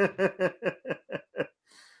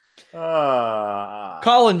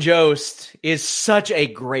 Colin Jost is such a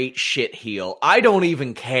great shit heel. I don't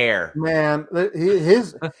even care. Man,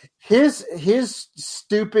 his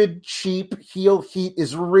stupid, cheap heel heat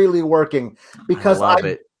is really working because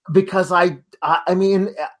I mean,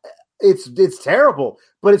 it's terrible,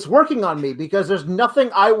 but it's working on me because there's nothing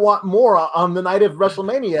I want more on the night of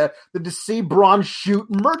WrestleMania than to see Braun shoot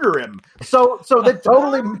and murder him. So that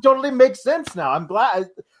totally makes sense now. I'm glad.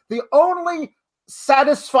 The only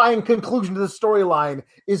satisfying conclusion to the storyline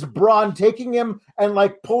is Braun taking him and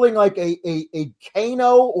like pulling like a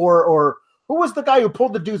Kano or who was the guy who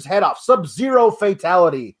pulled the dude's head off? Sub-Zero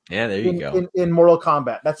fatality. Yeah, there you go. In Mortal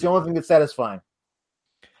Kombat. That's the only thing that's satisfying.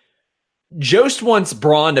 Jost wants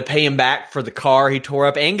Braun to pay him back for the car he tore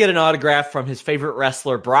up and get an autograph from his favorite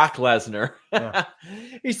wrestler, Brock Lesnar. Yeah.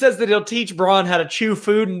 He says that he'll teach Braun how to chew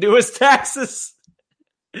food and do his taxes.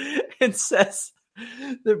 And says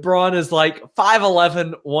that Braun is like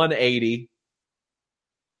 5'11", 180.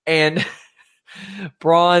 And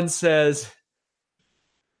Braun says,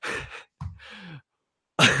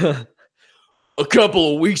 a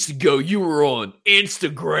couple of weeks ago, you were on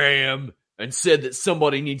Instagram and said that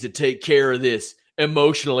somebody needs to take care of this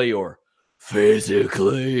emotionally or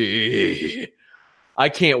physically. I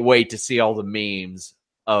can't wait to see all the memes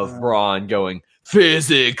of Braun going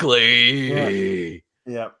physically.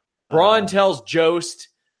 Yeah. Braun tells Jost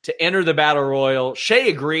to enter the Battle Royal. Shay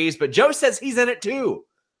agrees, but Jost says he's in it too.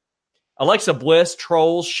 Alexa Bliss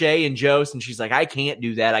trolls Shay and Jost, and she's like, I can't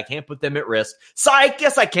do that. I can't put them at risk. Psych,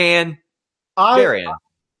 yes, I can.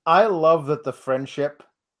 I love that the friendship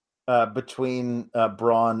between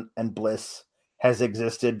Braun and Bliss has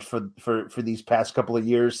existed for these past couple of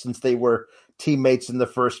years since they were teammates in the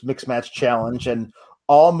first Mixed Match Challenge and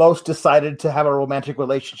almost decided to have a romantic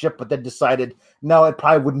relationship, but then decided, no, it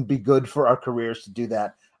probably wouldn't be good for our careers to do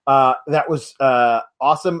that. That was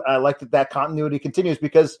awesome. I like that continuity continues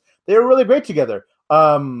because they were really great together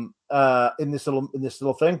in this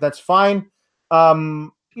little thing. That's fine.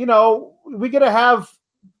 We get to have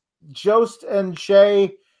Jost and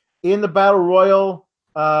Shay in the Battle Royal.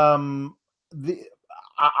 I'm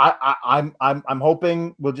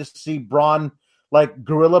hoping we'll just see Braun like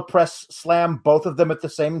gorilla press slam both of them at the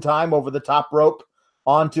same time over the top rope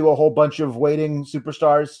onto a whole bunch of waiting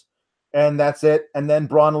superstars, and that's it. And then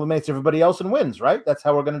Braun eliminates everybody else and wins, right? That's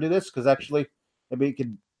how we're going to do this, because actually maybe you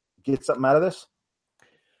could get something out of this.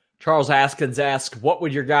 Charles Askins asks, what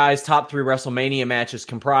would your guys' top 3 WrestleMania matches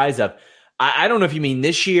comprise of? I don't know if you mean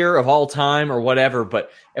this year of all time or whatever,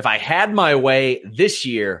 but if I had my way this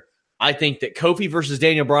year, I think that Kofi versus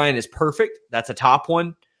Daniel Bryan is perfect. That's a top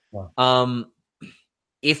one. Wow.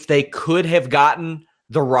 If they could have gotten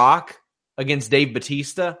The Rock against Dave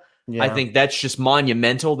Bautista, I think that's just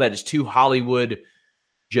monumental. That is 2 Hollywood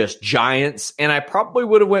just giants. And I probably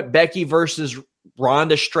would have went Becky versus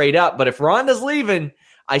Ronda straight up. But if Ronda's leaving,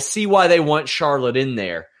 I see why they want Charlotte in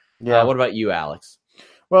there. Yeah. What about you, Alex?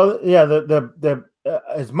 Well, yeah, the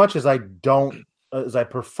as much as I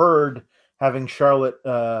preferred having Charlotte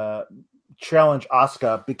challenge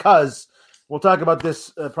Asuka, because we'll talk about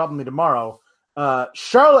this probably tomorrow.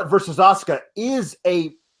 Charlotte versus Asuka is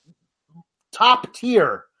a top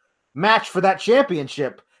tier match for that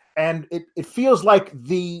championship, and it feels like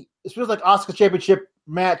Asuka's championship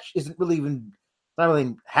match isn't really even not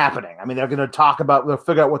really happening. I mean, they'll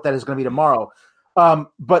figure out what that is going to be tomorrow.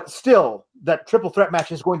 But still, that triple threat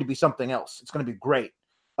match is going to be something else. It's going to be great.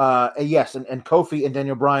 Yes, and Kofi and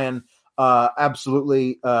Daniel Bryan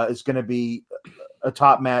absolutely is going to be a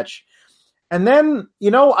top match. And then,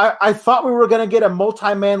 I thought we were going to get a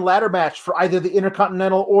multi-man ladder match for either the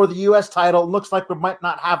Intercontinental or the U.S. title. It looks like we might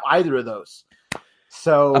not have either of those.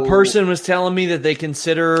 So a person was telling me that they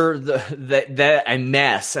consider that a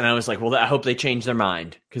mess, and I was like, well, I hope they change their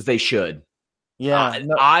mind, because they should. Yeah,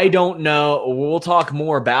 I don't know. We'll talk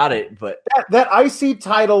more about it, but that IC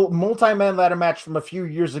title multi-man ladder match from a few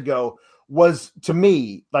years ago was, to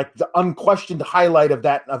me, like the unquestioned highlight of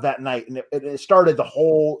that night, and it started the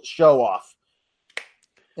whole show off.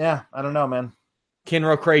 Yeah, I don't know, man.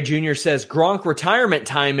 Kenro Cray Jr. says, Gronk retirement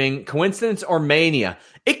timing, coincidence or mania?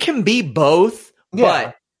 It can be both,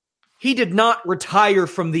 but he did not retire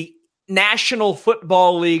from the National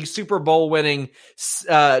Football League Super Bowl winning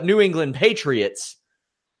New England Patriots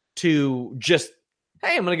to just,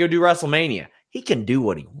 hey, I'm going to go do WrestleMania. He can do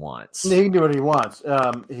what he wants. He can do what he wants.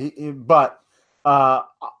 But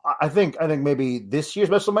I think maybe this year's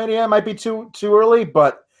WrestleMania might be too early,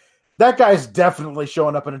 but that guy's definitely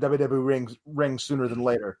showing up in a WWE ring sooner than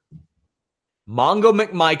later. Mongo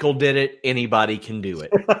McMichael did it. Anybody can do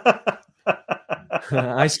it.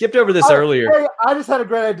 I skipped over this earlier. Hey, I just had a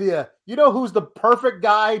great idea. You know who's the perfect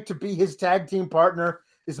guy to be his tag team partner?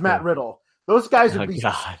 Is Matt Riddle. Those guys would be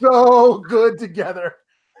so good together.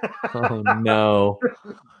 Oh, no.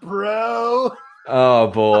 Bro. Oh,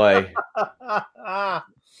 boy.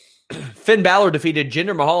 Finn Balor defeated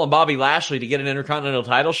Jinder Mahal and Bobby Lashley to get an Intercontinental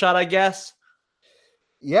title shot, I guess.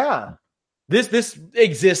 Yeah. This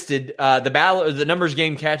existed. The numbers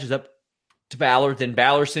game catches up to Balor. Then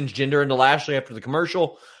Balor sends Jinder into Lashley after the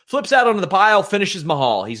commercial. Flips out onto the pile, finishes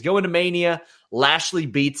Mahal. He's going to Mania. Lashley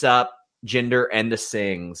beats up Jinder and the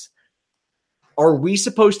Sings. Are we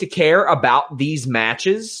supposed to care about these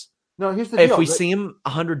matches? No, here's the deal. If we see them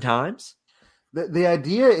 100 times? The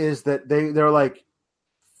idea is that they're like,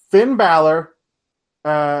 Finn Balor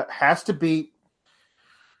has to beat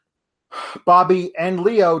Bobby and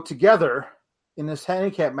Leo together in this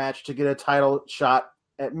handicap match to get a title shot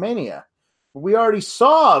at Mania. We already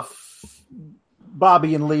saw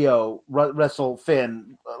Bobby and Leo wrestle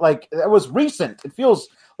Finn. Like, that was recent. It feels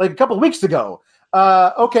like a couple of weeks ago.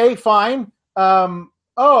 Okay, fine. Leo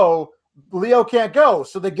can't go,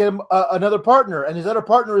 so they get him another partner, and his other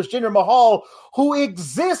partner is Jinder Mahal, who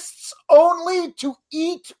exists only to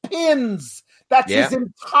eat pins. That's his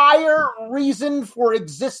entire reason for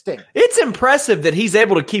existing. It's impressive that he's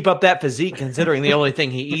able to keep up that physique, considering the only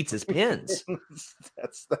thing he eats is pins.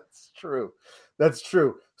 That's true. That's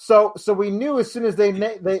true. So we knew as soon as they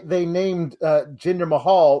named Jinder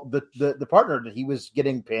Mahal the partner that he was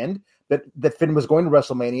getting pinned, that Finn was going to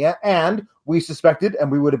WrestleMania, and we suspected,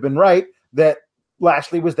 and we would have been right, that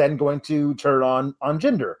Lashley was then going to turn on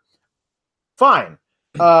Jinder. Fine.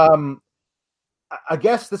 I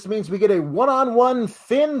guess this means we get a one-on-one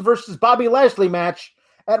Finn versus Bobby Lashley match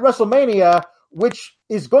at WrestleMania, which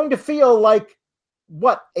is going to feel like,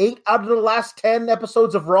 8 out of the last 10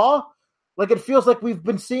 episodes of Raw? Like, it feels like we've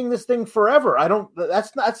been seeing this thing forever.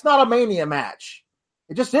 That's not a Mania match.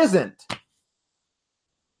 It just isn't.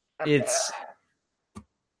 It's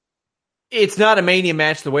not a Mania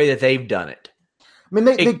match the way that they've done it. I mean,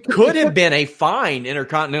 it could have been a fine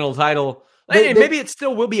Intercontinental title. Maybe it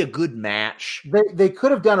still will be a good match. They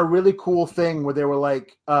could have done a really cool thing where they were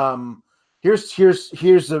like, here's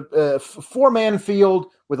a 4-man field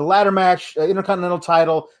with a ladder match, Intercontinental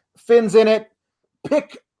title. Finn's in it.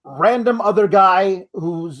 Pick random other guy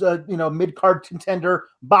who's a mid-card contender,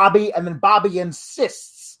 Bobby, and then Bobby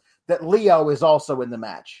insists that Leo is also in the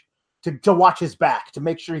match to watch his back, to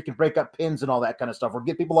make sure he can break up pins and all that kind of stuff, or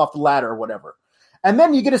get people off the ladder or whatever. And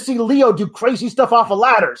then you get to see Leo do crazy stuff off of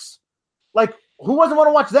ladders. Like, who doesn't want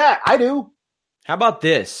to watch that? I do. How about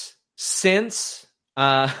this? Since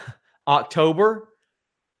October,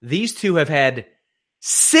 these two have had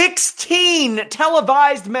 16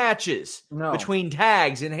 televised matches between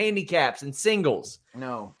tags and handicaps and singles.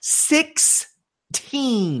 No.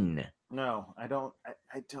 16. No, I don't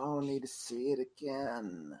need to see it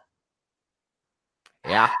again.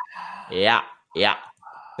 Yeah. That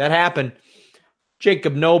happened.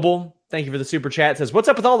 Jacob Noble, thank you for the super chat, says, what's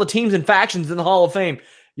up with all the teams and factions in the Hall of Fame?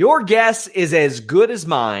 Your guess is as good as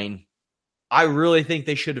mine. I really think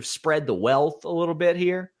they should have spread the wealth a little bit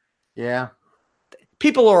here. Yeah.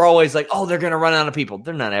 People are always like, oh, they're going to run out of people.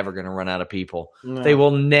 They're not ever going to run out of people. No. They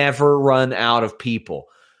will never run out of people.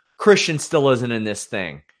 Christian still isn't in this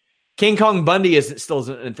thing. King Kong Bundy still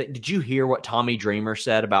isn't in the thing. Did you hear what Tommy Dreamer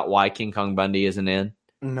said about why King Kong Bundy isn't in?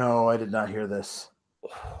 No, I did not hear this.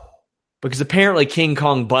 Because apparently King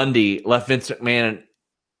Kong Bundy left Vince McMahon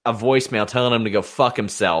a voicemail telling him to go fuck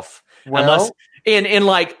himself. Well, unless in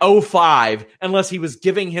like 2005, unless he was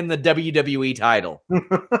giving him the WWE title.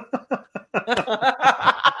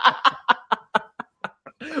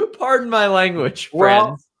 Pardon my language,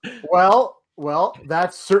 friends. Well,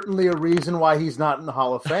 that's certainly a reason why he's not in the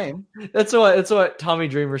Hall of Fame. That's what Tommy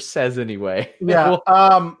Dreamer says anyway. Yeah.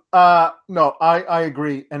 No, I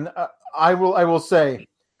agree, and I will say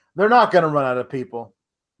they're not going to run out of people.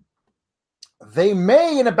 They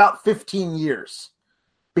may in about 15 years,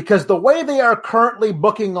 because the way they are currently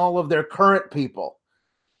booking all of their current people,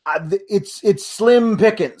 it's slim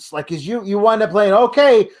pickings. Like, as you wind up playing,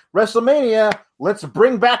 okay, WrestleMania, let's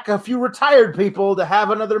bring back a few retired people to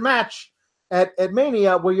have another match at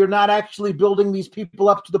Mania, where you're not actually building these people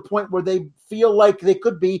up to the point where they feel like they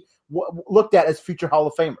could be looked at as future Hall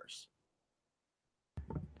of Famers.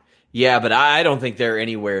 Yeah, but I don't think they're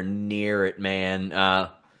anywhere near it, man.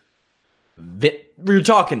 We're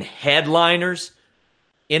talking headliners,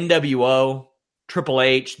 NWO, Triple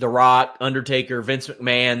H, The Rock, Undertaker, Vince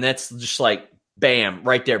McMahon. That's just like, bam,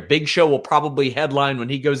 right there. Big Show will probably headline when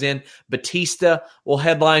he goes in. Batista will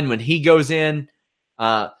headline when he goes in.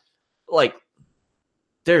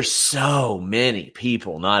 There's so many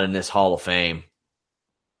people not in this Hall of Fame.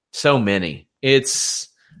 So many. It's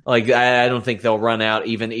like, I don't think they'll run out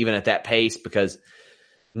even at that pace, because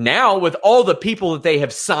now with all the people that they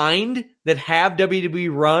have signed that have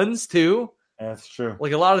WWE runs too. That's true.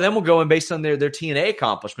 Like, a lot of them will go in based on their TNA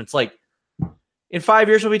accomplishments. Like, in 5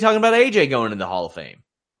 years, we'll be talking about AJ going in the Hall of Fame.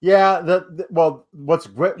 Yeah. What's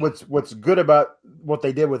good about what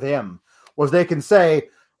they did with him was they can say,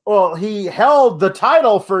 well, he held the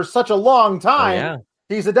title for such a long time. Oh, yeah.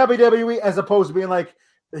 He's a WWE, as opposed to being like,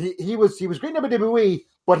 he was great in WWE,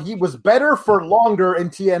 but he was better for longer in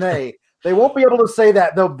TNA. They won't be able to say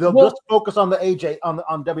that. They'll just focus on the AJ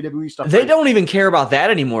on WWE stuff. They don't even care about that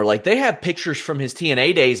anymore. Like, they have pictures from his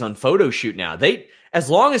TNA days on photo shoot now. As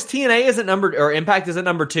long as TNA isn't numbered or Impact isn't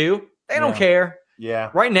number 2, they don't care. Yeah.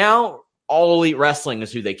 Right now, All Elite Wrestling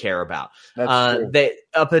is who they care about. That's true. They,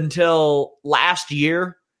 up until last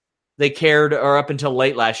year, they cared, or up until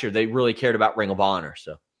late last year, they really cared about Ring of Honor.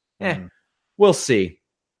 So, we'll see.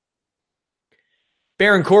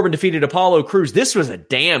 Baron Corbin defeated Apollo Crews. This was a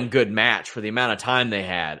damn good match for the amount of time they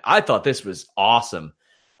had. I thought this was awesome.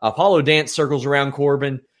 Apollo danced circles around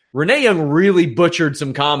Corbin. Renee Young really butchered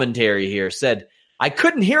some commentary here, said, I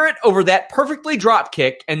couldn't hear it over that perfectly drop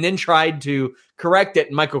kick, and then tried to correct it,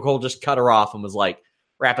 and Michael Cole just cut her off and was like,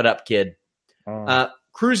 wrap it up, kid.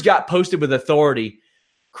 Crews got posted with authority.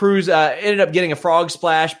 Crews ended up getting a frog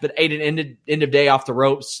splash, but ate an end of day off the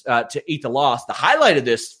ropes to eat the loss. The highlight of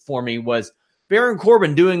this for me was Baron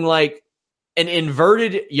Corbin doing like an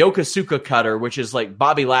inverted Yokosuka cutter, which is like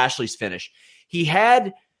Bobby Lashley's finish. He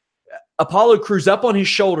had Apollo Crews up on his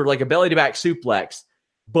shoulder like a belly-to-back suplex,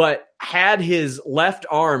 but had his left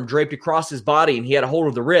arm draped across his body, and he had a hold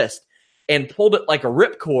of the wrist and pulled it like a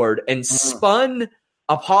ripcord and spun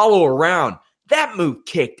Apollo around. That move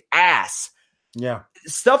kicked ass. Yeah.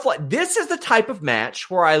 Stuff like this is the type of match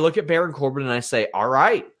where I look at Baron Corbin and I say, all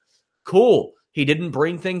right, cool. He didn't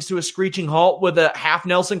bring things to a screeching halt with a half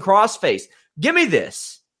Nelson crossface. Give me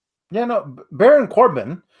this. Yeah, no, Baron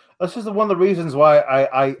Corbin. This is one of the reasons why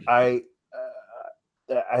I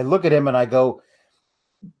look at him and I go,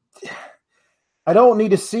 I don't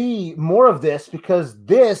need to see more of this because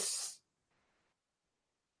this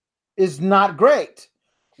is not great.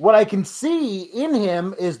 What I can see in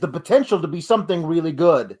him is the potential to be something really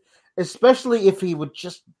good, especially if he would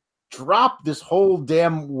just drop this whole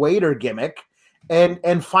damn waiter gimmick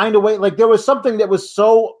and find a way. Like there was something that was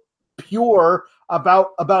so pure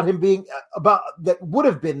about him being about that would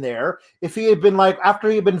have been there if he had been like after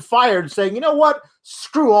he had been fired saying, you know what,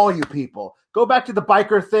 screw all you people, go back to the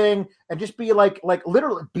biker thing and just be like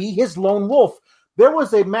literally be his lone wolf. There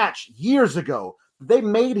was a match years ago. They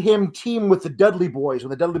made him team with the Dudley Boys when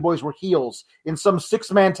the Dudley Boys were heels in some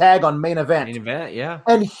 6-man tag on Main Event. Main Event, yeah.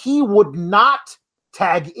 And he would not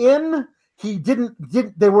tag in. He didn't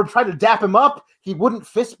they were trying to dap him up. He wouldn't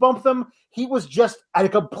fist bump them. He was just a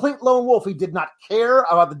complete lone wolf. He did not care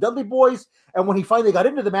about the Dudley Boys. And when he finally got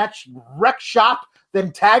into the match, he wrecked shop,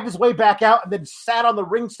 then tagged his way back out, and then sat on the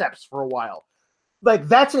ring steps for a while. Like,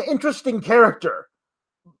 that's an interesting character.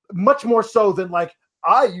 Much more so than, like,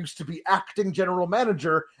 I used to be acting general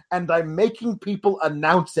manager, and I'm making people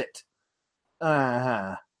announce it.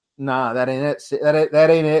 Nah, that ain't it. That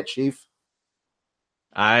ain't it, Chief.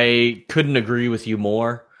 I couldn't agree with you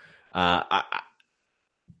more. I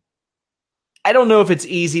don't know if it's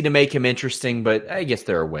easy to make him interesting, but I guess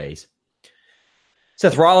there are ways.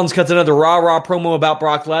 Seth Rollins cuts another rah-rah promo about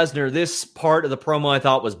Brock Lesnar. This part of the promo I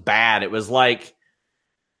thought was bad. It was like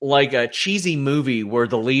a cheesy movie where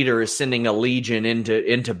the leader is sending a legion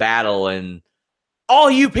into battle and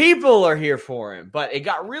all you people are here for him. But it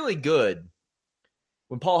got really good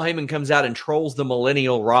when Paul Heyman comes out and trolls the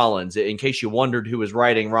millennial Rollins, in case you wondered who was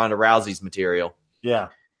writing Ronda Rousey's material. Yeah.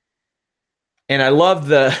 And I love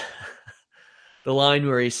the line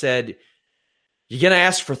where he said, you're going to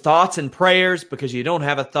ask for thoughts and prayers because you don't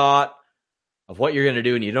have a thought of what you're going to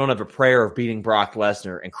do and you don't have a prayer of beating Brock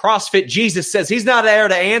Lesnar. And CrossFit Jesus says he's not there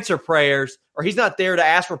to answer prayers, or he's not there to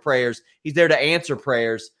ask for prayers. He's there to answer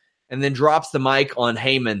prayers, and then drops the mic on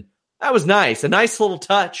Heyman. That was nice. A nice little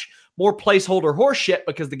touch. More placeholder horseshit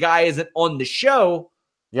because the guy isn't on the show.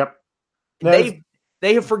 Yep. They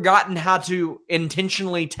have forgotten how to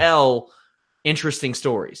intentionally tell interesting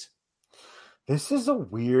stories. This is a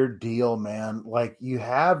weird deal, man. Like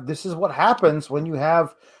this is what happens when you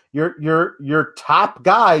have your top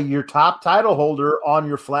guy, your top title holder on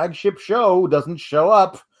your flagship show doesn't show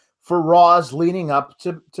up for Raws leading up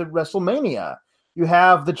to WrestleMania. You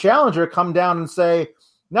have the challenger come down and say,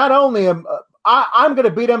 not only I'm going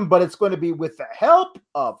to beat him, but it's going to be with the help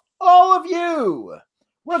of all of you.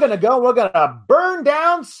 We're going to burn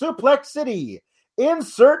down Suplex City.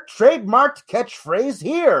 Insert trademarked catchphrase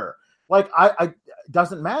here. Like, it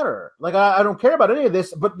doesn't matter. Like, I don't care about any of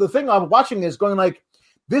this. But the thing I'm watching is going like,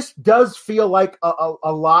 this does feel like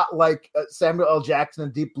a lot like Samuel L. Jackson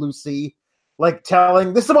in Deep Blue Sea, like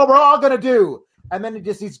telling, this is what we're all going to do. And then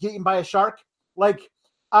he's getting by a shark. Like,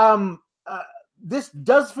 this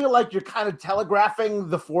does feel like you're kind of telegraphing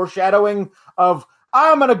the foreshadowing of,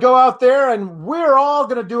 I'm going to go out there and we're all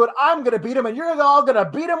going to do it. I'm going to beat him and you're all going to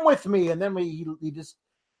beat him with me. And then he just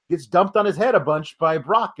gets dumped on his head a bunch by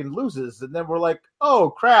Brock and loses. And then we're like, oh,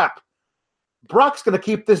 crap. Brock's going to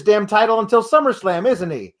keep this damn title until SummerSlam,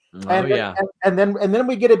 isn't he? Yeah. And then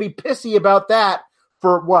we get to be pissy about that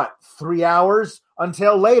for, 3 hours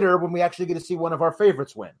until later when we actually get to see one of our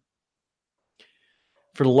favorites win.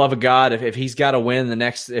 For the love of God, if he's got to win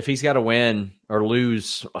if he's got to win or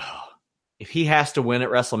lose, if he has to win at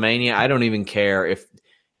WrestleMania, I don't even care if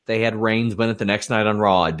they had Reigns win it the next night on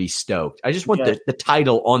Raw. I'd be stoked. I just want the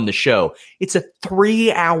title on the show. It's a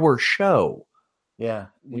 3-hour show. Yeah.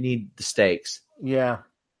 We need the stakes. Yeah.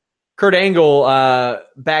 Kurt Angle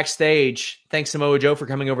backstage thanks Samoa Joe for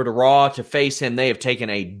coming over to Raw to face him. They have taken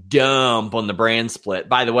a dump on the brand split.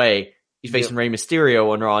 By the way, he's facing Rey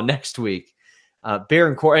Mysterio on Raw next week.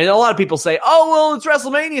 Baron Corbin, and a lot of people say, "Oh, well, it's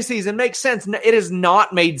WrestleMania season. Makes sense." No, it has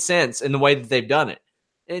not made sense in the way that they've done it.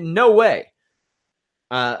 In no way.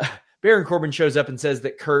 Baron Corbin shows up and says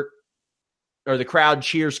that the crowd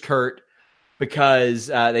cheers Kurt because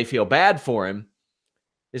they feel bad for him.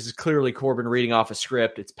 This is clearly Corbin reading off a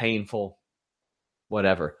script. It's painful.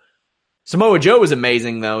 Whatever. Samoa Joe was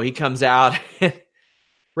amazing, though. He comes out and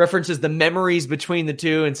references the memories between the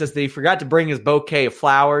two and says that he forgot to bring his bouquet of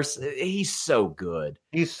flowers. He's so good.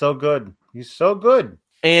 He's so good. He's so good.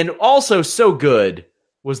 And also so good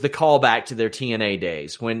was the callback to their TNA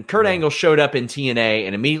days when Kurt Angle showed up in TNA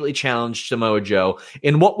and immediately challenged Samoa Joe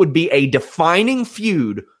in what would be a defining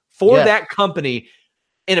feud for that company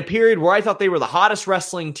in a period where I thought they were the hottest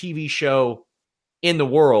wrestling TV show in the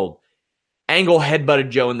world. Angle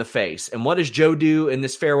headbutted Joe in the face. And what does Joe do in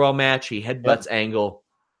this farewell match? He headbutts Angle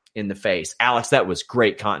in the face. Alex, that was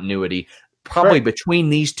great continuity. Probably between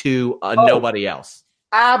these two, nobody else.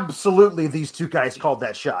 Absolutely, these two guys called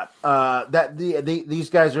that shot. These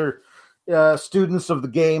guys are students of the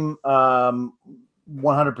game,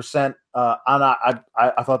 100%. And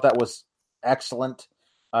I thought that was excellent.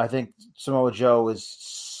 I think Samoa Joe is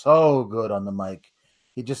so good on the mic.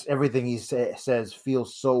 He just everything he says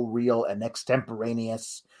feels so real and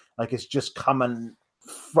extemporaneous, like it's just coming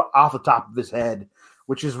off the top of his head,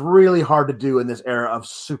 which is really hard to do in this era of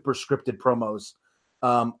super scripted promos.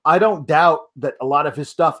 I don't doubt that a lot of his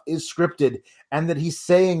stuff is scripted and that he's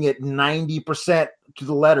saying it 90% to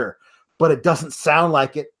the letter, but it doesn't sound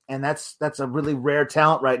like it, and that's a really rare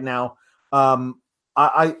talent right now.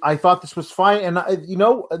 I thought this was fine, and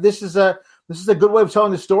this is a good way of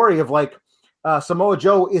telling the story of like Samoa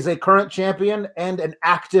Joe is a current champion and an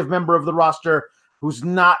active member of the roster who's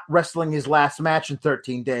not wrestling his last match in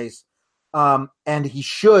 13 days, and he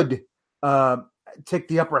should take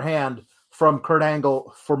the upper hand from Kurt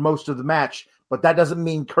Angle for most of the match, but that doesn't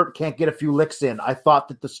mean Kurt can't get a few licks in. I thought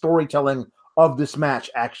that the storytelling of this match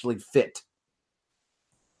actually fit.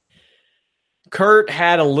 Kurt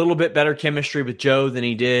had a little bit better chemistry with Joe than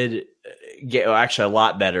he did. Actually, a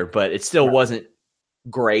lot better, but it still wasn't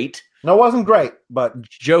great. No, it wasn't great, but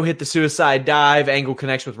Joe hit the suicide dive. Angle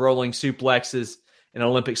connects with rolling suplexes and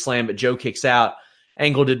Olympic slam, but Joe kicks out.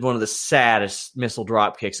 Angle did one of the saddest missile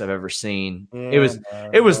drop kicks I've ever seen. Yeah,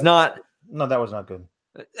 it was not. No, that was not good.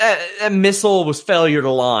 A missile was failure to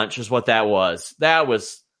launch is what that was. That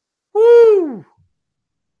was, woo.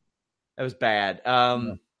 That was bad.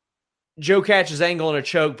 Joe catches Angle in a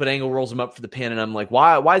choke, but Angle rolls him up for the pin, and I'm like,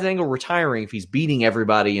 why is Angle retiring if he's beating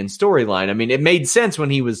everybody in storyline? I mean, it made sense when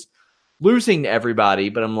he was losing to everybody,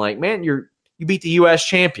 but I'm like, man, you beat the U.S.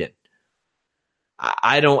 champion.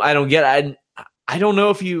 I don't get it. I don't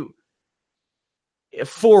know if you,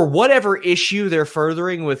 for whatever issue they're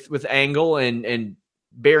furthering with Angle and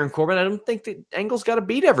Baron Corbin, I don't think that Angle's got to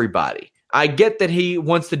beat everybody. I get that he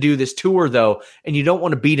wants to do this tour, though, and you don't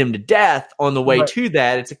want to beat him to death on the way to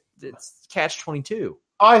that. It's catch-22.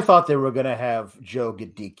 I thought they were going to have Joe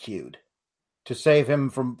get DQ'd to save him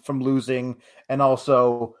from losing, and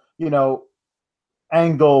also,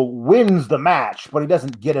 Angle wins the match, but he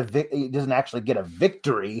doesn't actually get a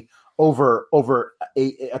victory over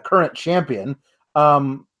a current champion.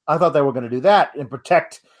 I thought they were going to do that and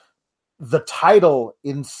protect the title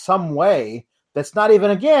in some way that's not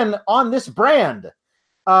even, again, on this brand.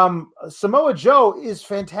 Samoa Joe is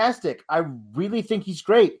fantastic. I really think he's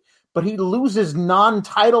great, but he loses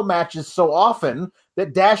non-title matches so often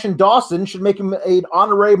that Dash and Dawson should make him an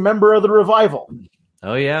honorary member of the Revival.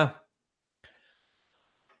 Oh, yeah.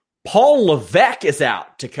 Paul Levesque is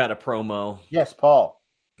out to cut a promo. Yes, Paul.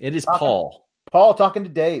 It is Paul. Paul talking to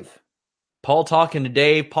Dave. Paul talking to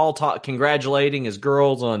Dave. Paul congratulating his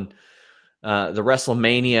girls on the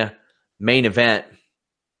WrestleMania main event.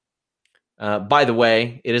 By the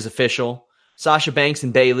way, it is official. Sasha Banks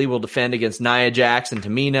and Bayley will defend against Nia Jax and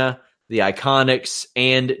Tamina, the Iconics,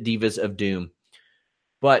 and Divas of Doom.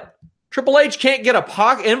 But Triple H can't get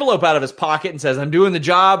a envelope out of his pocket and says, I'm doing the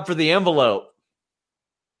job for the envelope.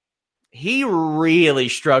 He really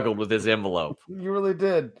struggled with his envelope. You really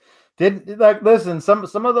did. Listen, some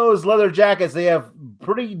of those leather jackets, they have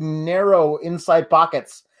pretty narrow inside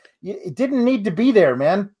pockets. It didn't need to be there,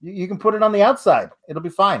 man. You can put it on the outside. It'll be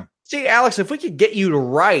fine. See, Alex, if we could get you to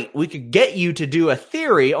write, we could get you to do a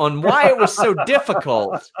theory on why it was so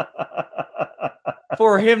difficult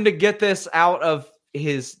for him to get this out of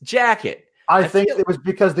his jacket. I think it was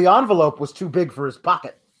because the envelope was too big for his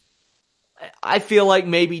pocket. I feel like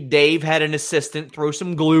maybe Dave had an assistant throw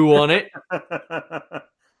some glue on it.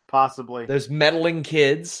 Possibly. Those meddling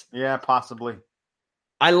kids. Yeah, possibly.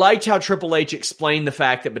 I liked how Triple H explained the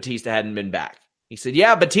fact that Batista hadn't been back. He said,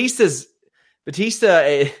 yeah, Batista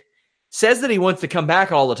says that he wants to come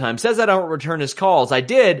back all the time, says I don't return his calls. I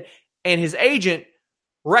did, and his agent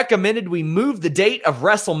recommended we move the date of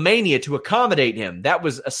WrestleMania to accommodate him. That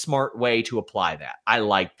was a smart way to apply that. I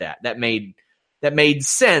liked that. That made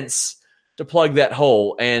sense to plug that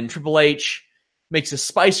hole. And Triple H makes a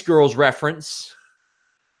Spice Girls reference,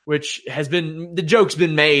 which the joke's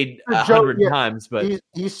been made 100 times, but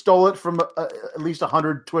he stole it from at least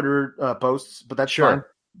 100 Twitter posts, but that's fine.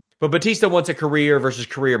 But Batista wants a career versus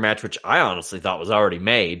career match, which I honestly thought was already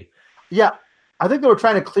made. Yeah, I think they were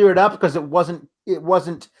trying to clear it up because it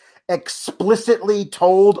wasn't explicitly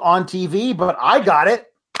told on TV, but I got it.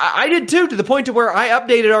 I did too, to the point to where I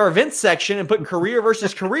updated our events section and put career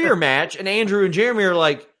versus career match, and Andrew and Jeremy are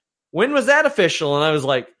like, when was that official? And I was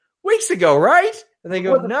like, weeks ago, right? And they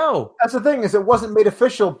go, no. That's the thing, is it wasn't made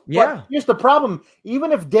official. Yeah. But here's the problem.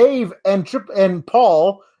 Even if Dave and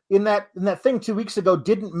Paul in that thing 2 weeks ago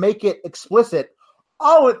didn't make it explicit,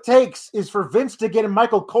 all it takes is for Vince to get in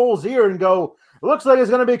Michael Cole's ear and go, it looks like it's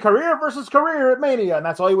going to be career versus career at Mania. And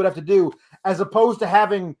that's all he would have to do, as opposed to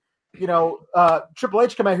having, Triple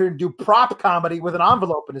H come out here and do prop comedy with an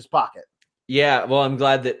envelope in his pocket. Yeah, well, I'm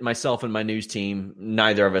glad that myself and my news team,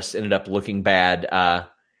 neither of us ended up looking bad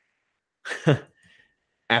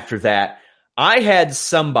after that. I had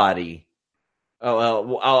somebody,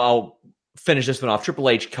 I'll finish this one off. Triple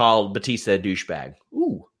H called Batista a douchebag.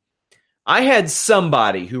 Ooh. I had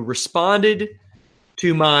somebody who responded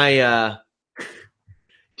to my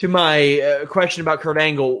question about Kurt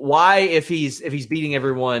Angle. Why, if he's beating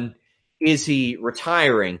everyone, is he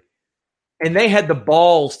retiring? And they had the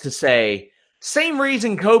balls to say, same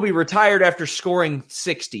reason Kobe retired after scoring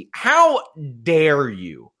 60. How dare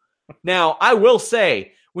you? Now, I will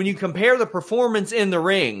say, when you compare the performance in the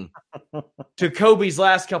ring to Kobe's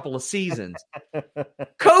last couple of seasons,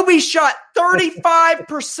 Kobe shot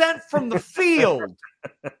 35% from the field.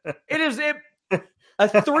 It is a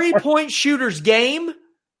 3-point shooter's game.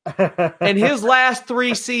 And his last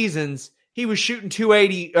 3 seasons, he was shooting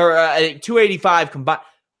 280 or 285 combined.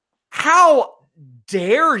 How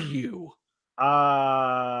dare you?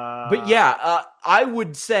 But yeah, I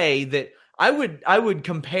would say that I would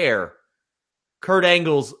compare Kurt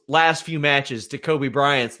Angle's last few matches to Kobe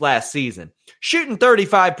Bryant's last season. Shooting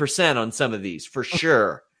 35% on some of these, for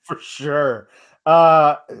sure. For sure.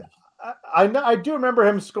 I do remember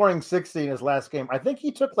him scoring 60 in his last game. I think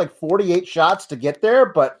he took like 48 shots to get there,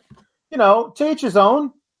 but, to each his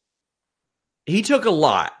own. He took a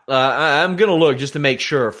lot. I'm going to look just to make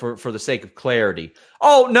sure for the sake of clarity.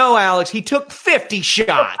 Oh, no, Alex, he took 50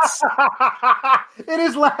 shots. In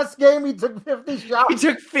his last game, he took 50 shots. He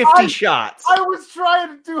took 50 shots. I was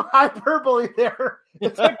trying to do hyperbole there.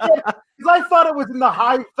 Because I thought it was in the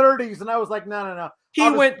high 30s, and I was like, no. He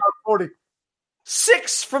went 40.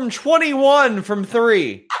 6 from 21 from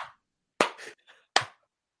 3.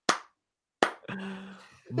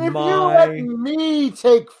 If you let me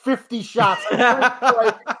take 50 shots,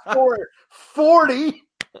 I score 40.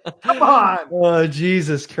 Come on. Oh,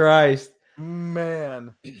 Jesus Christ.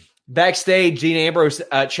 Man. Backstage, Dean Ambrose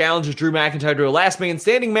challenges Drew McIntyre to a last man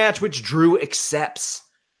standing match, which Drew accepts.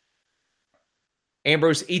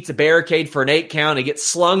 Ambrose eats a barricade for an 8 count. He gets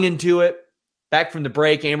slung into it. Back from the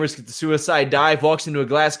break, Ambrose gets the suicide dive, walks into a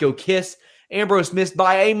Glasgow kiss. Ambrose missed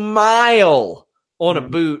by a mile on a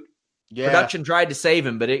boot. Yeah. Production tried to save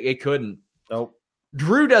him, but it couldn't. Nope.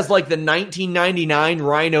 Drew does like the 1999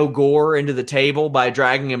 Rhino Gore into the table by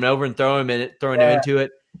dragging him over and throwing him into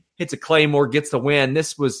it. Hits a Claymore, gets the win.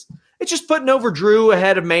 It's just putting over Drew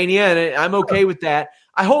ahead of Mania, and I'm okay with that.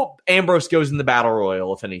 I hope Ambrose goes in the Battle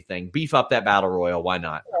Royal, if anything. Beef up that Battle Royal. Why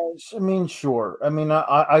not? I mean, sure. I mean,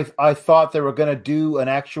 I thought they were going to do an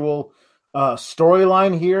actual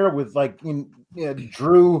storyline here with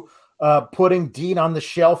Drew putting Dean on the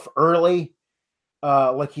shelf early,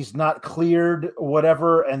 like he's not cleared,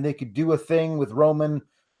 whatever, and they could do a thing with Roman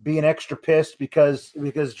being extra pissed because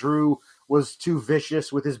Drew was too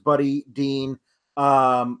vicious with his buddy Dean.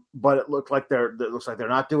 But it looks like they're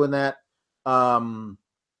not doing that.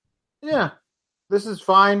 Yeah, this is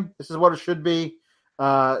fine. This is what it should be.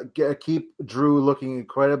 Keep Drew looking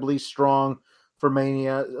incredibly strong for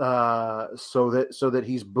Mania, so that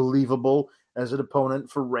he's believable as an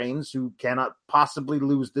opponent for Reigns, who cannot possibly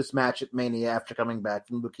lose this match at Mania after coming back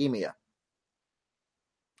from leukemia.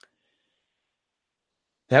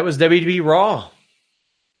 That was WWE Raw.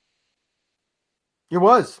 It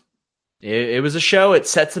was. It was a show. It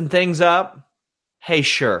set some things up. Hey,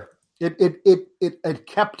 sure. It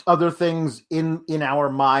kept other things in our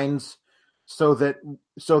minds so that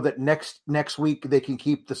next week they can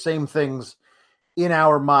keep the same things in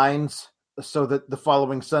our minds so that the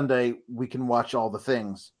following Sunday we can watch all the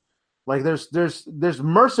things. Like there's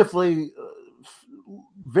mercifully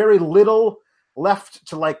very little left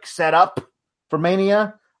to like set up for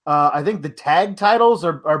Mania. I think the tag titles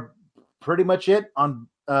are pretty much it on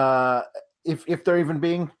if they're even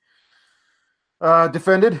being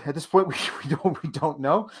defended at this point. We don't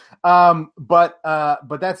know. But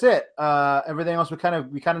that's it. Everything else we kind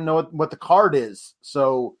of know what the card is.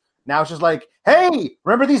 So now it's just like, hey,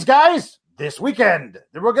 remember these guys this weekend?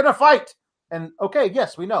 We're gonna fight. And okay,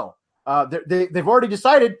 yes, we know. They've already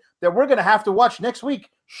decided that we're gonna have to watch next week.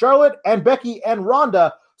 Charlotte and Becky and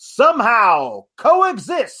Ronda somehow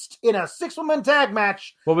coexist in a 6-woman tag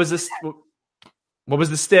match. What was this? What was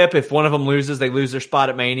the stip? If one of them loses, they lose their spot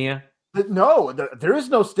at Mania. No, there is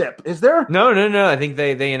no stip. Is there? No. I think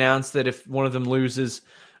they announced that if one of them loses,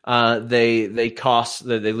 they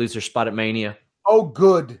lose their spot at Mania. Oh,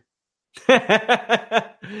 good. Good.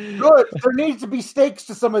 There needs to be stakes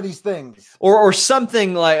to some of these things, or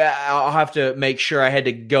something like. I'll have to make sure. I had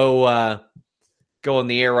to go on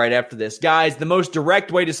the air right after this, guys. The most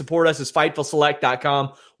direct way to support us is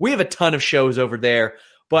FightfulSelect.com. We have a ton of shows over there,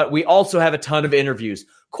 but we also have a ton of interviews.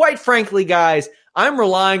 Quite frankly, guys, I'm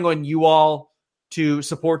relying on you all to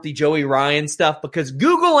support the Joey Ryan stuff because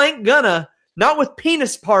Google ain't gonna, not with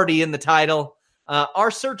Penis Party in the title.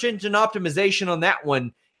 Our search engine optimization on that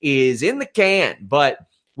one is in the can, but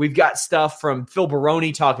we've got stuff from Phil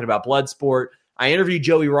Baroni talking about Bloodsport. I interviewed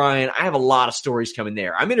Joey Ryan. I have a lot of stories coming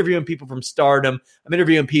there. I'm interviewing people from Stardom. I'm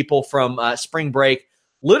interviewing people from Spring Break.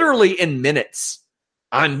 Literally in minutes,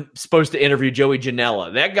 I'm supposed to interview Joey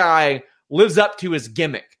Janela. That guy lives up to his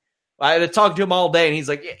gimmick. I talked to him all day, and he's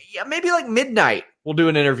like, yeah, maybe like midnight we'll do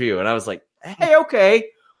an interview. And I was like, hey, okay,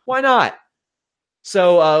 why not?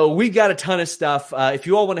 So we've got a ton of stuff. If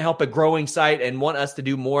you all want to help a growing site and want us to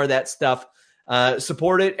do more of that stuff,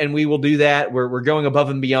 support it, and we will do that. We're going above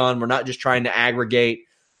and beyond. We're not just trying to aggregate.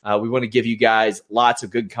 We want to give you guys lots of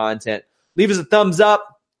good content. Leave us a thumbs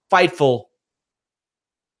up. Fightful.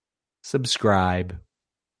 Subscribe.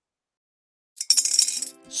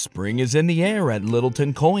 Spring is in the air at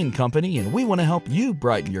Littleton Coin Company, and we want to help you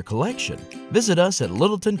brighten your collection. Visit us at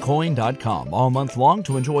littletoncoin.com all month long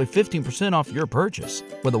to enjoy 15% off your purchase.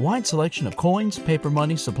 With a wide selection of coins, paper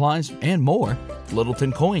money, supplies, and more,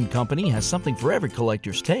 Littleton Coin Company has something for every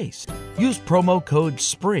collector's taste. Use promo code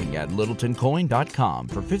SPRING at littletoncoin.com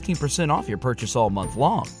for 15% off your purchase all month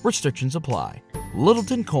long. Restrictions apply.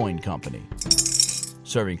 Littleton Coin Company.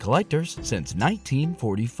 Serving collectors since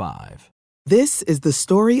 1945. This is the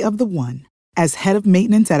story of the one. As head of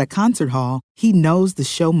maintenance at a concert hall, he knows the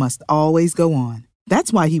show must always go on.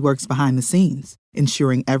 That's why he works behind the scenes,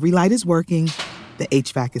 ensuring every light is working, the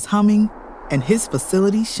HVAC is humming, and his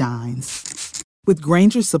facility shines. With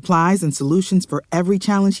Grainger's supplies and solutions for every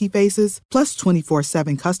challenge he faces, plus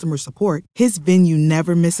 24/7 customer support, his venue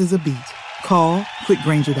never misses a beat. Call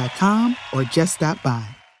quickgrainger.com or just stop by.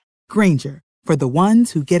 Grainger, for the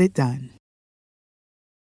ones who get it done.